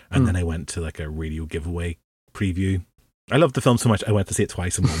 And then I went to like a radio giveaway preview. I loved the film so much I went to see it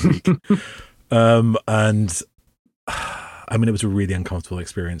twice in 1 week. And I mean, it was a really uncomfortable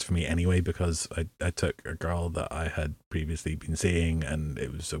experience for me anyway, because I took a girl that I had previously been seeing, and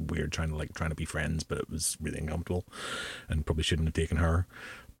it was so weird trying to be friends, but it was really uncomfortable and probably shouldn't have taken her.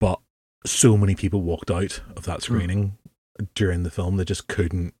 But so many people walked out of that screening during the film. They just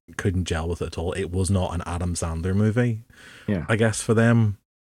couldn't gel with it at all. It was not an Adam Sandler movie, I guess, for them.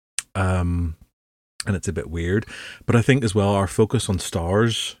 And it's a bit weird. But I think as well, our focus on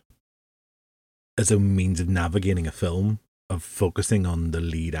stars as a means of navigating a film, of focusing on the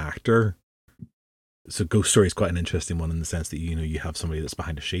lead actor. So Ghost Story is quite an interesting one in the sense that, you know, you have somebody that's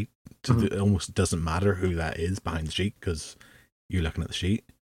behind a sheet. So it almost doesn't matter who that is behind the sheet because you're looking at the sheet.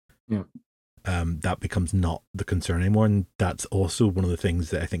 Yeah. That becomes not the concern anymore. And that's also one of the things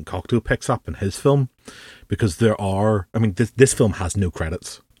that I think Cocteau picks up in his film, because this film has no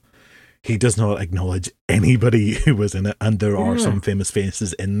credits. He does not acknowledge anybody who was in it. And there are some famous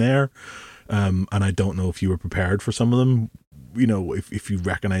faces in there. And I don't know if you were prepared for some of them, you know, if you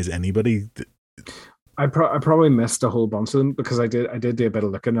recognize anybody. I probably missed a whole bunch of them because I did do a bit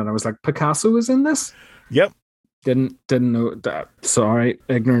of looking and I was like, Picasso was in this? Yep. Didn't know that. Sorry,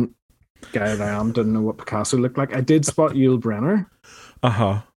 ignorant guy that I am, didn't know what Picasso looked like. I did spot Yul Brynner.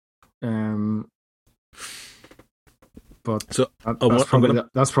 But so that's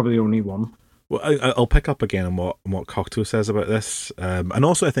probably the only one. Well, I'll pick up again on what Cocteau says about this, and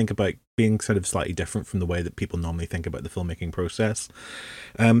also I think about being sort of slightly different from the way that people normally think about the filmmaking process.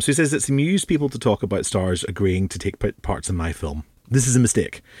 So he says it's amused people to talk about stars agreeing to take parts in my film. This is a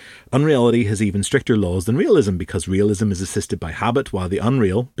mistake. Unreality has even stricter laws than realism, because realism is assisted by habit, while the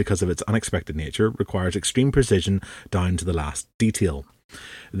unreal, because of its unexpected nature, requires extreme precision down to the last detail.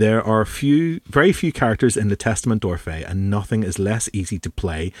 There are very few characters in Le Testament d'Orphée, and nothing is less easy to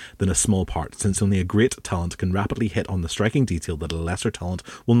play than a small part, since only a great talent can rapidly hit on the striking detail that a lesser talent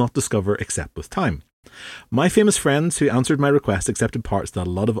will not discover except with time. My famous friends who answered my request accepted parts that a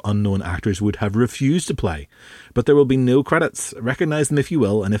lot of unknown actors would have refused to play, but there will be no credits. Recognize them if you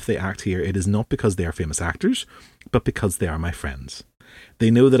will, and if they act here, it is not because they are famous actors, but because they are my friends.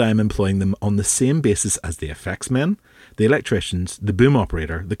 They know that I am employing them on the same basis as the effects men, the electricians, the boom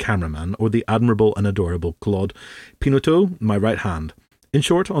operator, the cameraman, or the admirable and adorable Claude Pinoteau, my right hand. In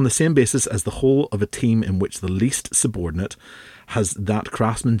short, on the same basis as the whole of a team in which the least subordinate has that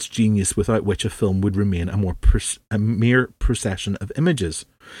craftsman's genius without which a film would remain a mere procession of images.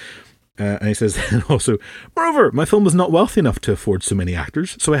 And he says also, moreover, my film was not wealthy enough to afford so many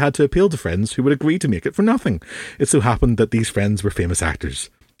actors, so I had to appeal to friends who would agree to make it for nothing. It so happened that these friends were famous actors.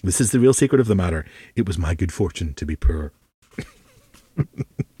 This is the real secret of the matter. It was my good fortune to be poor.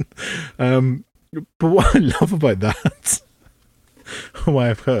 But what I love about that, why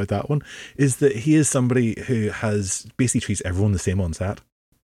I've heard that one, is that he is somebody who has basically treats everyone the same on set.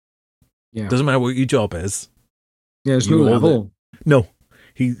 Yeah. Doesn't matter what your job is. Yeah, there's no level. No.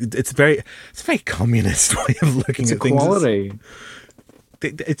 It's a very communist way of looking at things. Equality.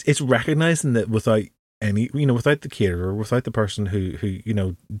 It's recognizing that without without the caterer, without the person who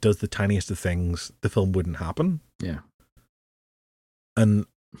does the tiniest of things, the film wouldn't happen. Yeah. And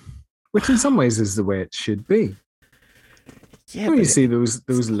which in some ways is the way it should be. Yeah. When you see those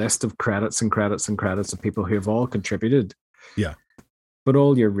list of credits and credits and credits of people who have all contributed. Yeah. But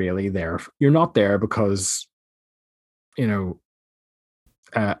all you're really there, you're not there because,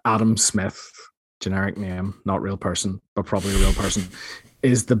 Adam Smith, generic name, not real person, but probably a real person,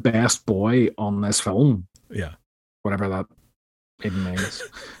 is the best boy on this film. Yeah. Whatever that even means.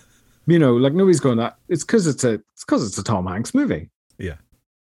 Nobody's going that. It's because it's a Tom Hanks movie. Yeah.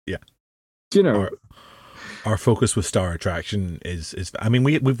 Yeah. Our focus with Star Attraction is I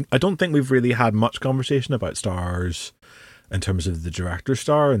mean, I don't think we've really had much conversation about stars in terms of the director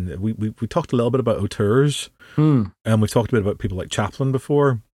star, and we talked a little bit about auteurs, and we've talked a bit about people like Chaplin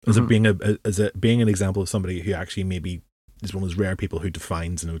before as it being an example of somebody who actually maybe is one of those rare people who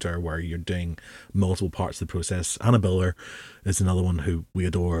defines an auteur where you're doing multiple parts of the process. Anna Biller is another one who we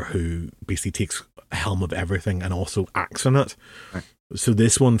adore, who basically takes a helm of everything and also acts in it. Right. So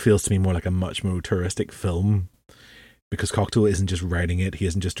this one feels to me more like a much more touristic film, because Cocteau isn't just writing it, he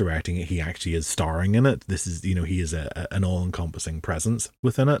isn't just directing it, he actually is starring in it. This is, he is an all-encompassing presence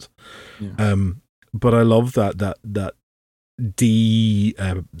within it. Yeah. But I love that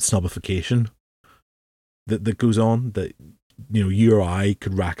snobification that goes on, that you or I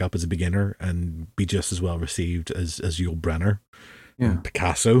could rack up as a beginner and be just as well received as Yul Brynner,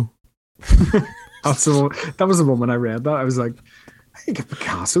 Picasso. That was the moment I read that. I was like, how do you get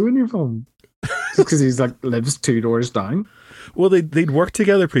Picasso in your film? Just because he's like lives 2 doors down. Well, they'd worked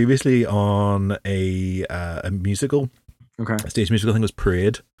together previously on a musical, a stage musical. I think it was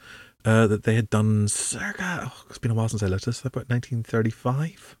Parade, that they had done circa. It's been a while since I looked at this. About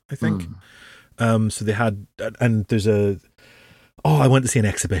 1935, I think. So they had, and there's I went to see an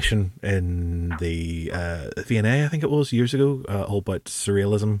exhibition in the V&A, I think it was, years ago, all about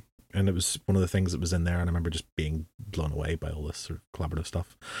surrealism, and it was one of the things that was in there, and I remember just being blown away by all this sort of collaborative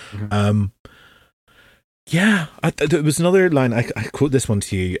stuff. It was another line, I quote this one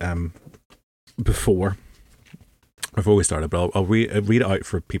to you before we started, but I'll read it out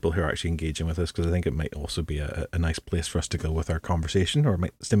for people who are actually engaging with us, because I think it might also be a nice place for us to go with our conversation, or it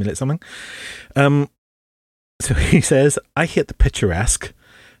might stimulate something. So he says, I hate the picturesque,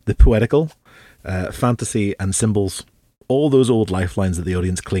 the poetical, fantasy and symbols, all those old lifelines that the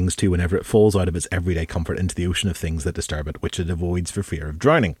audience clings to whenever it falls out of its everyday comfort into the ocean of things that disturb it, which it avoids for fear of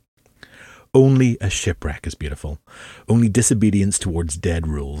drowning. Only a shipwreck is beautiful. Only disobedience towards dead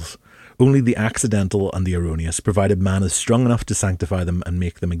rules. Only the accidental and the erroneous, provided man is strong enough to sanctify them and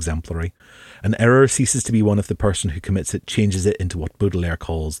make them exemplary. An error ceases to be one if the person who commits it changes it into what Baudelaire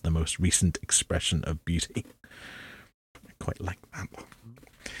calls the most recent expression of beauty. I quite like that.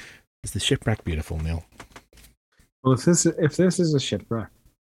 Is the shipwreck beautiful, Neil? Well, if this is a shipwreck,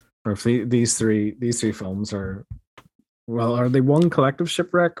 or if these three films are, well, are they one collective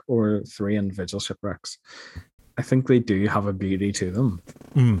shipwreck or 3 individual shipwrecks? I think they do have a beauty to them.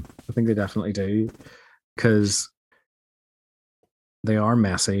 I think they definitely do, because they are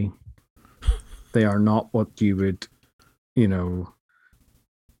messy. They are not what you would, they do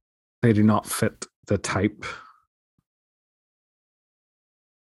not fit the type.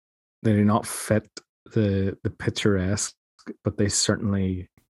 They do not fit the picturesque, but they certainly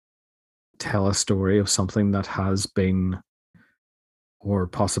tell a story of something that has been, or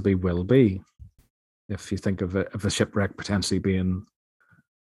possibly will be. If you think of a shipwreck potentially being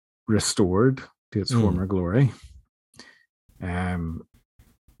restored to its former glory, I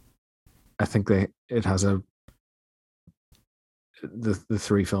think the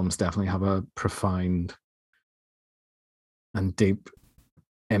 3 films definitely have a profound and deep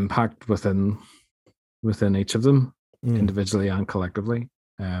impact within each of them, individually and collectively.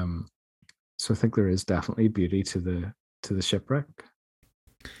 So I think there is definitely beauty to the shipwreck.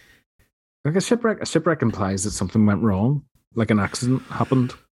 Like a shipwreck implies that something went wrong, like an accident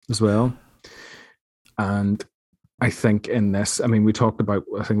happened as well. And I think in this, we talked about,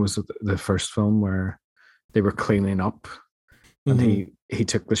 I think it was the first film where they were cleaning up, and he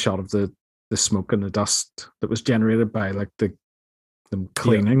took the shot of the smoke and the dust that was generated by like them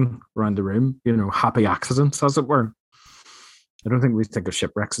cleaning around the room, happy accidents, as it were. I don't think we think of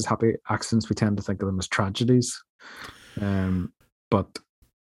shipwrecks as happy accidents. We tend to think of them as tragedies. But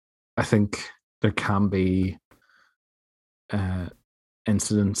I think there can be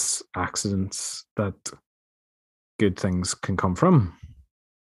incidents, accidents that good things can come from.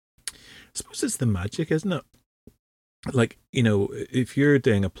 I suppose it's the magic, isn't it? Like, if you're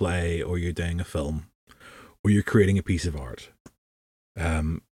doing a play or you're doing a film or you're creating a piece of art,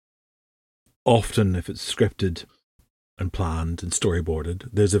 often if it's scripted and planned and storyboarded,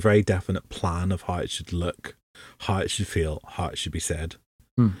 there's a very definite plan of how it should look, how it should feel, how it should be said.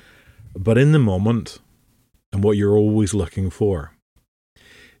 But in the moment, and what you're always looking for,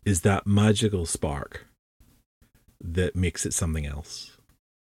 is that magical spark that makes it something else.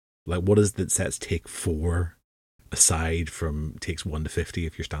 Like, what is that sets take 4 aside from takes 1 to 50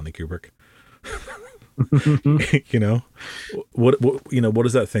 if you're Stanley Kubrick? What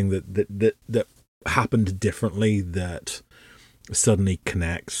is that thing that happened differently that suddenly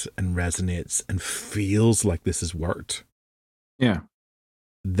connects and resonates and feels like this has worked? Yeah.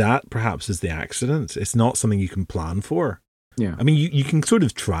 That perhaps is the accident. It's not something you can plan for. Yeah. You can sort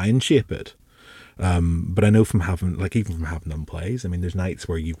of try and shape it. But I know from having done plays, there's nights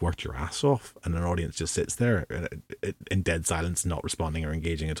where you've worked your ass off and an audience just sits there in dead silence, not responding or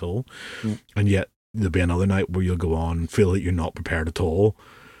engaging at all. And yet there'll be another night where you'll go on, feel that you're not prepared at all,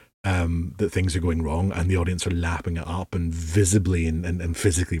 that things are going wrong, and the audience are lapping it up and visibly and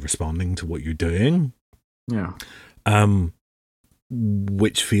physically responding to what you're doing. Yeah.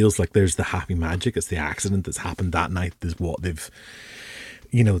 Which feels like there's the happy magic. It's the accident that's happened that night is what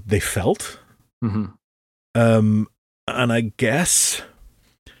they felt. Mm-hmm. And I guess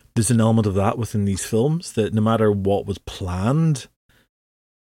there's an element of that within these films, that no matter what was planned,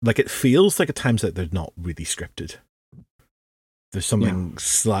 like, it feels like at times that they're not really scripted. There's something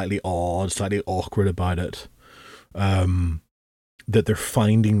slightly odd, slightly awkward about it. That they're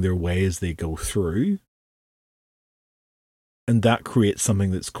finding their way as they go through. And that creates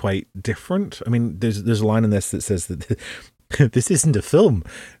something that's quite different. I mean, there's a line in this that says that this isn't a film.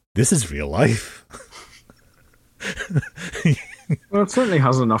 This is real life. Well, it certainly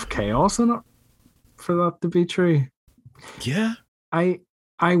has enough chaos in it for that to be true. Yeah. I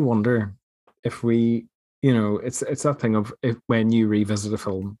wonder if we, it's that thing of if when you revisit a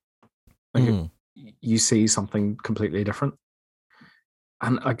film, like you see something completely different.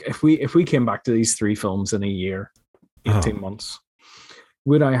 And like if we came back to these three films in a year, 18 months,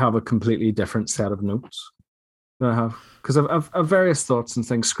 would I have a completely different set of notes that I have? Because I've various thoughts and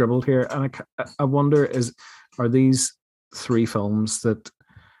things scribbled here, and I wonder, are these three films that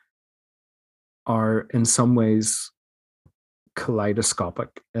are in some ways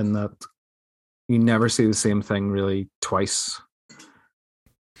kaleidoscopic in that you never see the same thing really twice?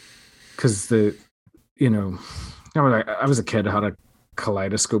 Because I was a kid, I had a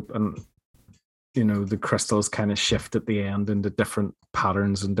kaleidoscope, and the crystals kind of shift at the end into different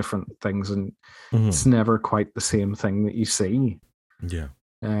patterns and different things, and it's never quite the same thing that you see. Yeah.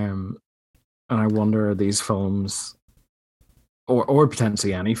 And I wonder, are these films, or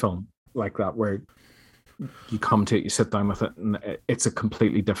potentially any film like that, where you come to it, you sit down with it, and it's a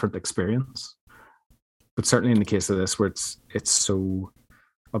completely different experience. But certainly in the case of this, where it's so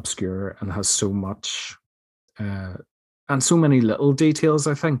obscure and has so much, and so many little details,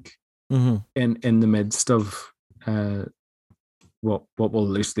 I think, in the midst of what we'll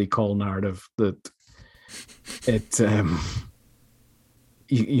loosely call narrative, that it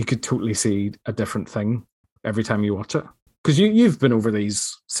you could totally see a different thing every time you watch it, because you've been over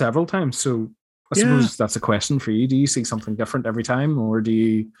these several times, so I suppose that's a question for you. Do you see something different every time, or do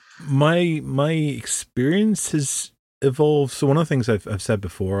you? My experience has evolved. So one of the things I've said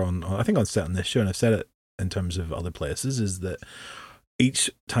before I think I've said on this show, and I've said it in terms of other places, is that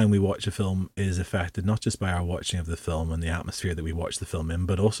each time we watch a film is affected not just by our watching of the film and the atmosphere that we watch the film in,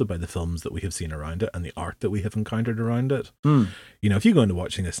 but also by the films that we have seen around it and the art that we have encountered around it. If you go into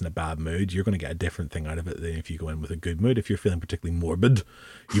watching this in a bad mood, you're going to get a different thing out of it than if you go in with a good mood. If you're feeling particularly morbid,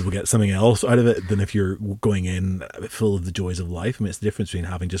 you will get something else out of it than if you're going in full of the joys of life. I mean, it's the difference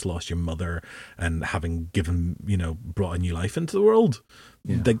between having just lost your mother and having brought a new life into the world.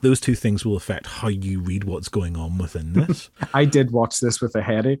 Yeah. Like, those two things will affect how you read what's going on within this. I did watch this with a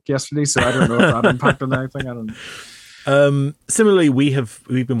headache yesterday, so I don't know if that impacted anything. I don't know. Similarly,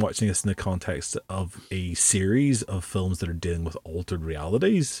 we've been watching this in the context of a series of films that are dealing with altered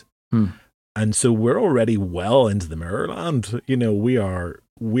realities, and so we're already well into the mirror land. We are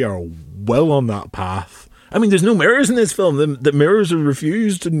well on that path. I mean, there's no mirrors in this film. The mirrors are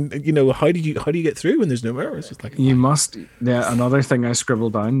refused, and how do you get through when there's no mirrors? It's like another thing I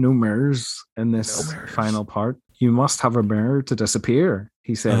scribbled down: no mirrors in this final part. You must have a mirror to disappear,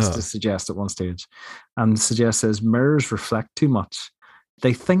 he says to suggest at one stage, and says mirrors reflect too much.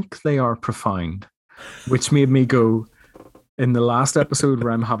 They think they are profound, which made me go, in the last episode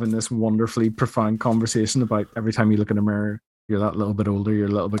where I'm having this wonderfully profound conversation about every time you look in a mirror, you're that little bit older, you're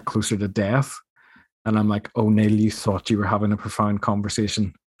a little bit closer to death. And I'm like, oh, Neil, you thought you were having a profound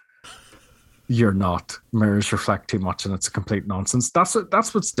conversation. You're not. Mirrors reflect too much, and it's a complete nonsense. That's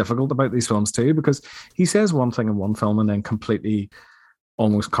what's difficult about these films too, because he says one thing in one film and then completely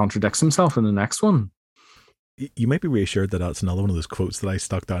almost contradicts himself in the next one. You might be reassured that that's another one of those quotes that I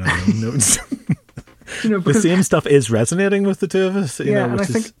stuck down in my own notes. The same stuff is resonating with the two of us. And I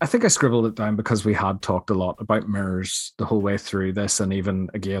think I scribbled it down because we had talked a lot about mirrors the whole way through this, and even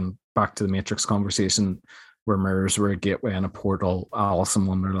again back to the Matrix conversation, where mirrors were a gateway and a portal, Alice in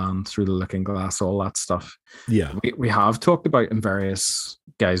Wonderland, Through the Looking Glass, all that stuff. Yeah, we have talked about in various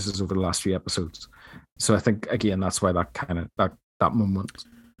guises over the last few episodes. So I think again that's why that kind of that moment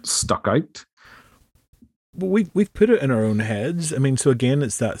stuck out. Well, we've put it in our own heads. I mean, so again,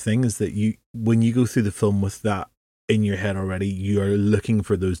 it's that thing is that when you go through the film with that in your head already, you are looking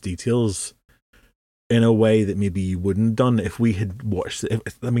for those details in a way that maybe you wouldn't have done if we had watched it.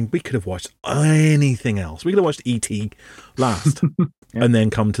 We could have watched anything else. We could have watched E.T. last and then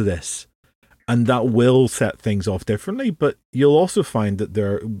come to this. and that will set things off differently. But you'll also find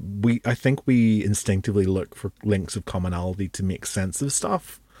that I think we instinctively look for links of commonality to make sense of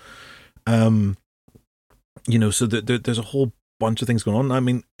stuff. So there's a whole bunch of things going on. I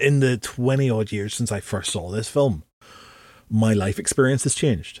mean, in the 20 odd years since I first saw this film, my life experience has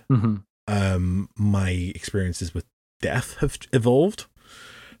changed. My experiences with death have evolved.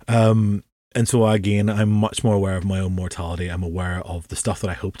 And so again, I'm much more aware of my own mortality. I'm aware of the stuff that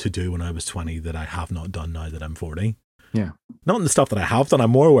I hoped to do when I was 20 that I have not done now that I'm 40. Yeah. Not in the stuff that I have done.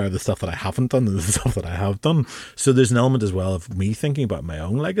 I'm more aware of the stuff that I haven't done than the stuff that I have done. So there's an element as well of me thinking about my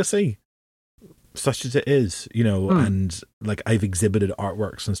own legacy, such as it is, and like I've exhibited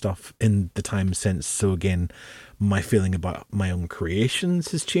artworks and stuff in the time since. So again, my feeling about my own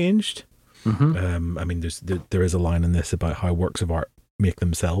creations has changed. I mean, there is a line in this about how works of art make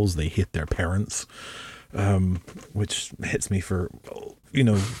themselves, they hate their parents, which hits me for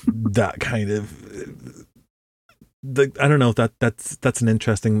that kind of I don't know, that's an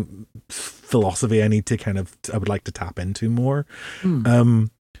interesting philosophy I would like to tap into more.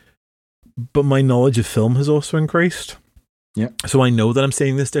 But my knowledge of film has also increased. Yeah. So I know that I'm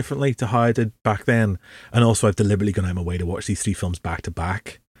seeing this differently to how I did back then, and also I've deliberately gone out of my way to watch these 3 films back to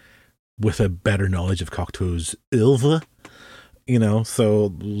back with a better knowledge of Cocteau's oeuvre. So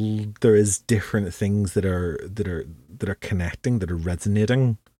there is different things that are connecting, that are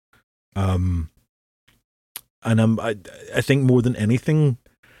resonating. And I think more than anything,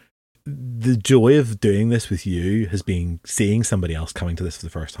 the joy of doing this with you has been seeing somebody else coming to this for the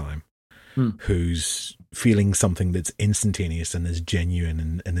first time, who's feeling something that's instantaneous and is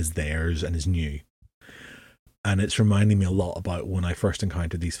genuine and is theirs and is new. And it's reminding me a lot about when I first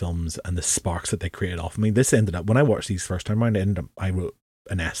encountered these films and the sparks that they created off of me. This ended up, when I watched these first time around, I wrote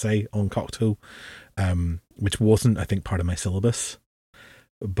an essay on Cocteau, which wasn't, I think, part of my syllabus,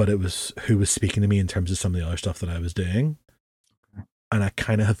 but it was who was speaking to me in terms of some of the other stuff that I was doing. And I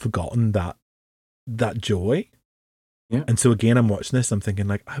kind of have forgotten that joy. Yeah. And so again, I'm watching this, I'm thinking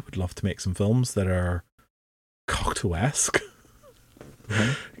like, I would love to make some films that are Cocteau-esque.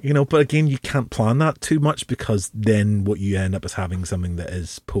 But again, you can't plan that too much, because then what you end up is having something that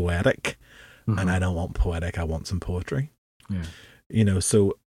is poetic, and I don't want poetic, I want some poetry.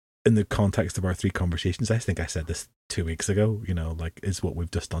 So in the context of our 3 conversations, I think I said this 2 weeks ago, like, is what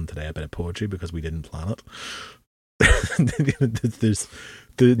we've just done today a bit of poetry because we didn't plan it.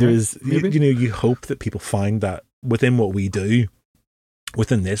 there's you hope that people find that within what we do,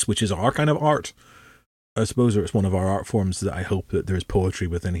 within this, which is our kind of art, I suppose, or it's one of our art forms, that I hope that there's poetry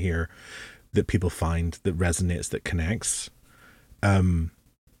within here that people find that resonates, that connects. But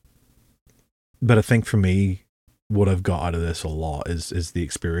I think for me, what I've got out of this a lot is the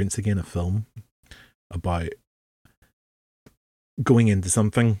experience again of film, about going into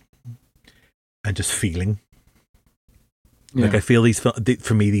something and just feeling. Like, I feel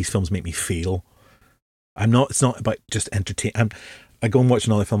for me, these films make me feel. It's not about just entertain. I go and watch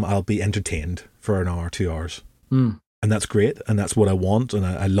another film, I'll be entertained for an hour, 2 hours. And that's great. And that's what I want. And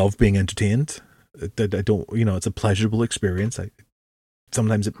I love being entertained. I don't, it's a pleasurable experience.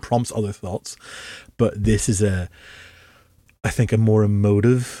 Sometimes it prompts other thoughts, but this is I think a more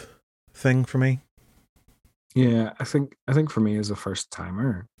emotive thing for me. Yeah. I think for me as a first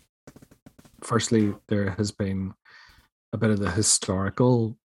timer, firstly, there has been a bit of the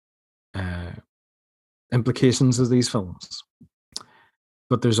historical implications of these films.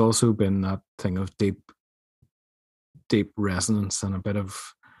 But there's also been that thing of deep resonance and a bit of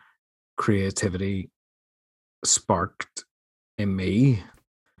creativity sparked in me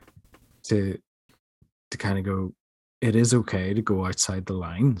to kind of go, it is okay to go outside the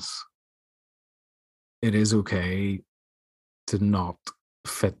lines. It is okay to not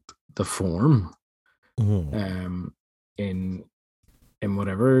fit the form in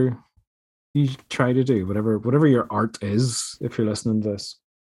whatever you try to do, whatever your art is. If you're listening to this,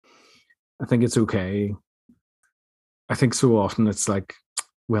 I think it's okay. I think so often it's like,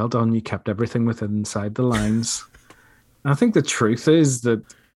 well done, you kept everything within inside the lines. And I think the truth is that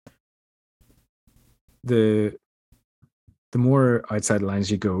the more outside the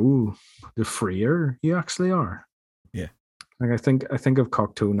lines you go, the freer you actually are. Yeah. Like I think of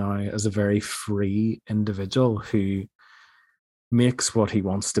Cocteau now as a very free individual who makes what he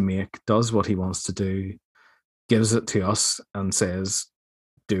wants to make, does what he wants to do, gives it to us and says,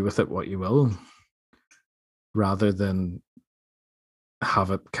 do with it what you will, rather than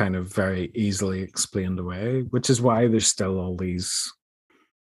have it kind of very easily explained away, which is why there's still all these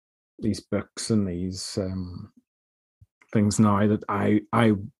books and these things now that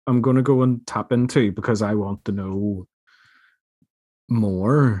I'm going to go and tap into because I want to know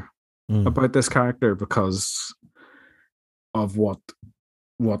more about this character because of what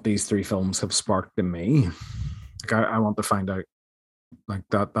these three films have sparked in me. Like I want to find out like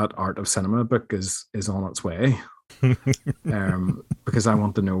that art of cinema book is on its way. Because I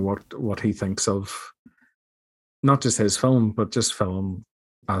want to know what he thinks of not just his film, but just film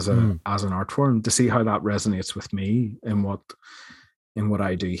as as an art form, to see how that resonates with me in what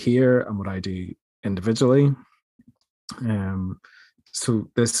I do here and what I do individually. So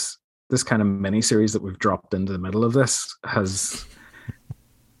this kind of mini series that we've dropped into the middle of this has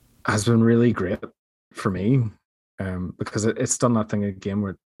been really great for me, because it's done that thing again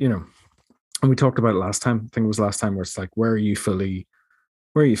where, you know, and we talked about it last time. I think it was last time, where it's like, where are you fully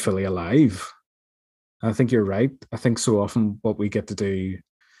alive? I think you're right. I think so often what we get to do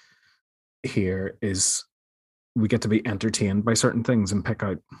here is we get to be entertained by certain things and pick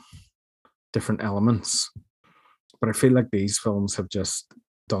out different elements. But I feel like these films have just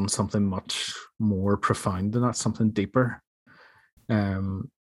done something much more profound than that, something deeper. And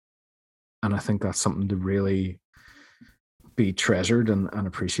I think that's something to really be treasured and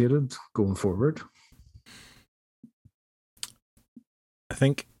appreciated going forward. I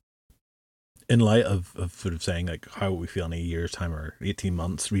think in light of sort of saying like how we feel in a year's time or 18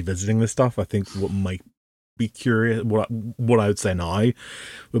 months revisiting this stuff, I think what might be curious, what I would say now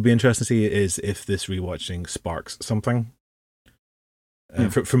would be interesting to see is if this rewatching sparks something.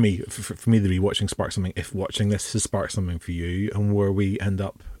 For me, the rewatching sparks something. If watching this has sparked something for you, and where we end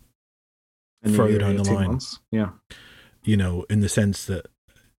up further down the line. Months. Yeah. You know, in the sense that,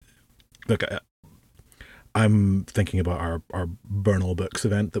 look, I'm thinking about our Burnell Books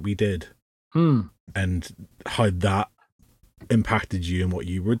event that we did, and how that impacted you and what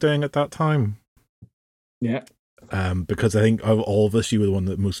you were doing at that time. Yeah. Because I think of all of us, you were the one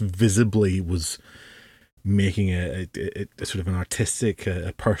that most visibly was making a sort of an artistic,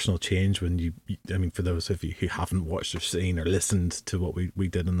 a personal change when you, I mean, for those of you who haven't watched or seen or listened to what we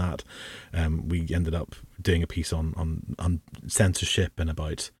did in that, we ended up doing a piece on censorship and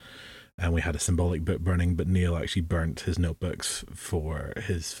about, and we had a symbolic book burning, but Neil actually burnt his notebooks for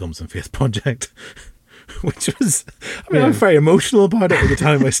his Films and Faith project. Which was, I mean, I'm very emotional about it at the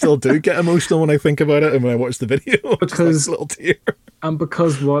time. I still do get emotional when I think about it and when I watch the video. Because like a little tear. And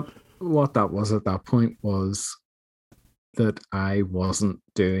because what that was at that point was that I wasn't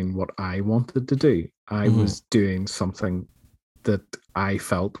doing what I wanted to do. I was doing something that I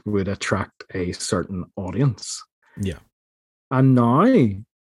felt would attract a certain audience. Yeah. And now I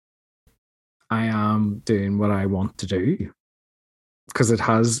am doing what I want to do, because it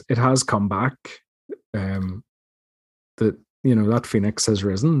has come back. That, you know, that phoenix has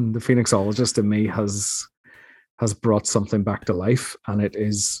risen. The phoenixologist in me has brought something back to life, and it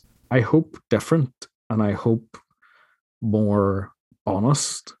is, I hope, different, and I hope more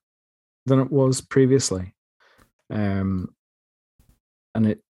honest than it was previously. And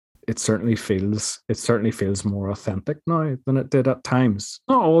it certainly feels more authentic now than it did at times.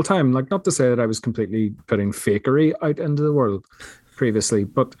 Not all the time, like, not to say that I was completely putting fakery out into the world previously,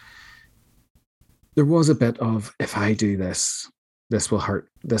 but there was a bit of, if I do this, this will hurt.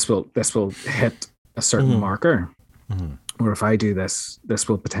 This will hit a certain marker. Or if I do this, this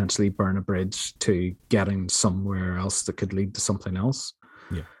will potentially burn a bridge to getting somewhere else that could lead to something else.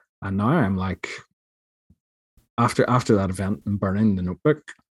 Yeah. And now I'm like, after that event and burning the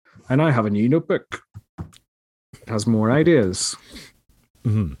notebook, I now have a new notebook. It has more ideas.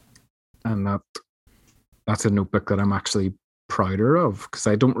 And that's a notebook that I'm actually prouder of, because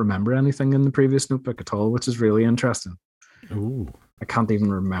I don't remember anything in the previous notebook at all, which is really interesting. Ooh. I can't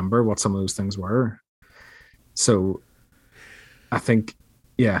even remember what some of those things were. So I think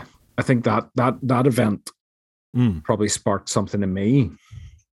that event probably sparked something in me.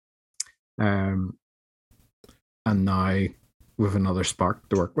 And now we've another spark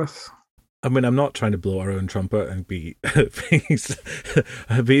to work with. I mean, I'm not trying to blow our own trumpet and be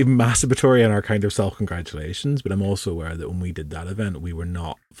masturbatory in our kind of self-congratulations, but I'm also aware that when we did that event, we were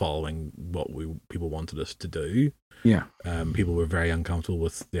not following what people wanted us to do. Yeah. People were very uncomfortable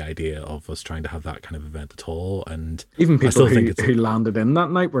with the idea of us trying to have that kind of event at all. And even people who landed in that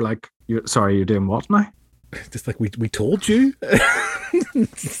night were like, you're doing what now? Just like, we told you.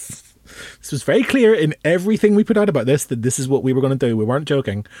 This was very clear in everything we put out about this, that this is what we were going to do. We weren't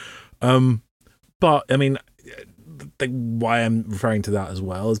joking. But I mean, why I'm referring to that as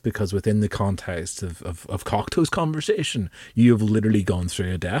well is because within the context of Cocteau's conversation, you have literally gone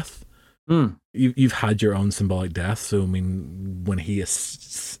through a death. You've had your own symbolic death. So I mean, when he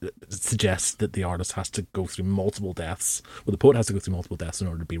suggests that the artist has to go through multiple deaths, well, the poet has to go through multiple deaths in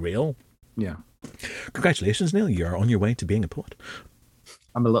order to be real. Yeah. Congratulations, Neil. You're on your way to being a poet.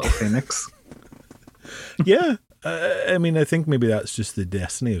 I'm a little phoenix. Yeah. I mean, I think maybe that's just the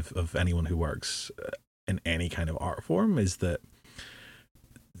destiny of anyone who works in any kind of art form, is that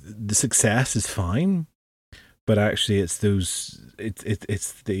the success is fine, but actually it's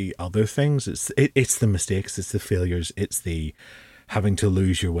the other things. It's the mistakes, it's the failures, it's the having to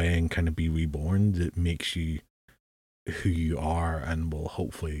lose your way and kind of be reborn that makes you who you are and will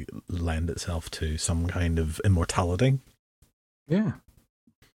hopefully lend itself to some kind of immortality. Yeah.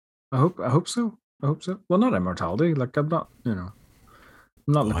 I hope so. I hope so. Well, not immortality. Like, I'm not, I'm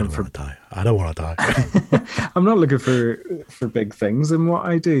not looking for die. I don't want to die. I'm not looking for big things in what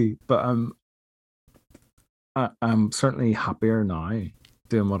I do, but I'm certainly happier now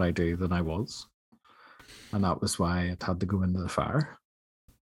doing what I do than I was, and that was why it had to go into the fire.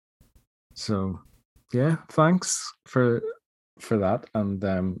 So, yeah, thanks for that,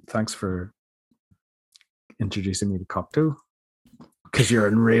 and thanks for introducing me to Cocteau, because you're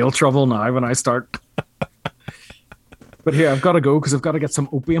in real trouble now when I start. But here, I've got to go because I've got to get some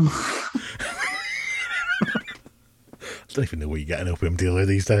opium. I don't even know where you get an opium dealer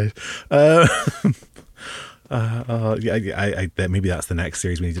these days. Yeah, maybe that's the next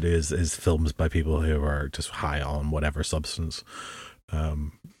series we need to do is films by people who are just high on whatever substance.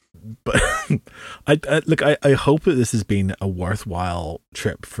 But I hope that this has been a worthwhile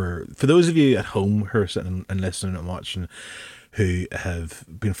trip for those of you at home who are sitting and listening and watching, who have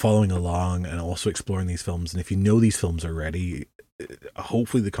been following along and also exploring these films. And if you know these films already,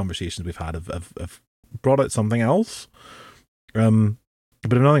 hopefully the conversations we've had have brought out something else. But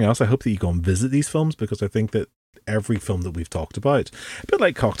if nothing else, I hope that you go and visit these films, because I think that every film that we've talked about, a bit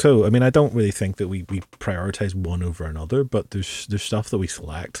like Cocteau, I mean, I don't really think that we prioritize one over another, but there's stuff that we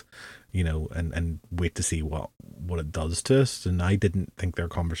select, and wait to see what it does to us. And I didn't think their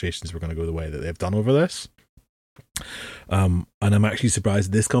conversations were going to go the way that they've done over this. And I'm actually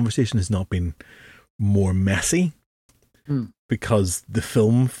surprised this conversation has not been more messy, because the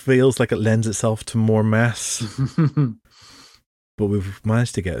film feels like it lends itself to more mess. But we've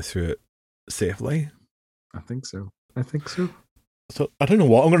managed to get through it safely. I think so. So I don't know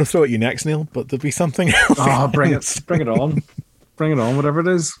what I'm going to throw at you next, Neil, but there'll be something else. Oh, bring it on. Bring it on, whatever it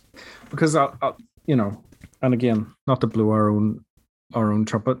is. Because I and again, not to blow our own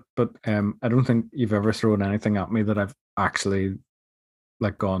trumpet, but I don't think you've ever thrown anything at me that I've actually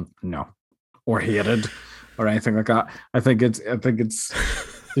like gone no or hated or anything like that. I think it's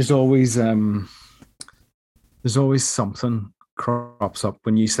there's always something crops up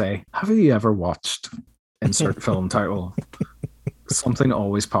when you say, have you ever watched insert film title? Something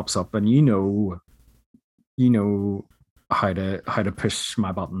always pops up, and you know how to push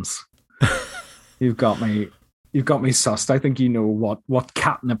my buttons. You've got me sussed. I think you know what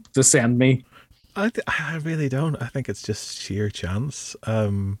catnip to send me. I really don't. I think it's just sheer chance.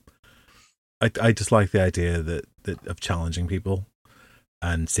 I just like the idea that of challenging people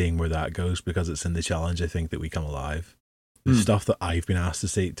and seeing where that goes, because it's in the challenge I think that we come alive. The stuff that I've been asked to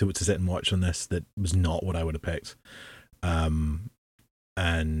sit and watch on this that was not what I would have picked.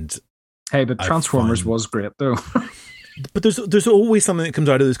 And hey, but Transformers was great though. But there's always something that comes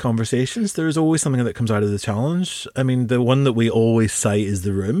out of those conversations. There's always something that comes out of the challenge. I mean, the one that we always cite is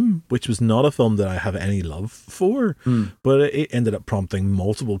The Room, which was not a film that I have any love for, but it ended up prompting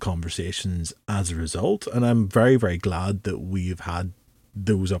multiple conversations as a result. And I'm very, very glad that we've had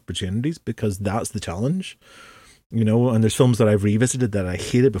those opportunities, because that's the challenge. And there's films that I've revisited that I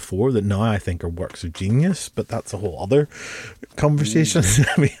hated before that now I think are works of genius, but that's a whole other conversation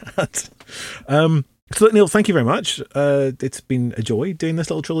that we had. So Neil, thank you very much. It's been a joy doing this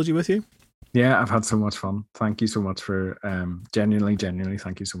little trilogy with you. Yeah, I've had so much fun. Thank you so much for genuinely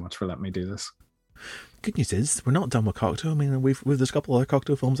thank you so much for letting me do this. Good news is we're not done with Cocteau. I mean, there's a couple of other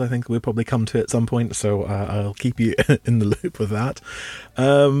Cocteau films I think we'll probably come to at some point, so I'll keep you in the loop with that.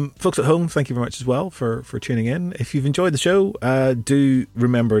 Folks at home, thank you very much as well for tuning in. If you've enjoyed the show, do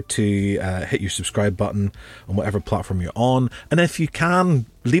remember to hit your subscribe button on whatever platform you're on, and if you can,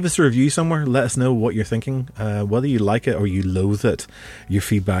 leave us a review somewhere. Let us know what you're thinking, whether you like it or you loathe it. Your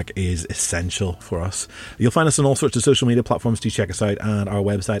feedback is essential for us. You'll find us on all sorts of social media platforms. Do check us out, and our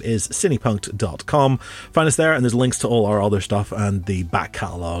website is cinepunkt.com. Find us there, and there's links to all our other stuff and the back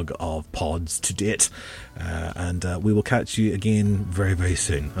catalogue of pods to date. And we will catch you again very, very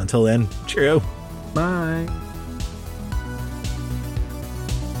soon. Until then, cheerio. Bye.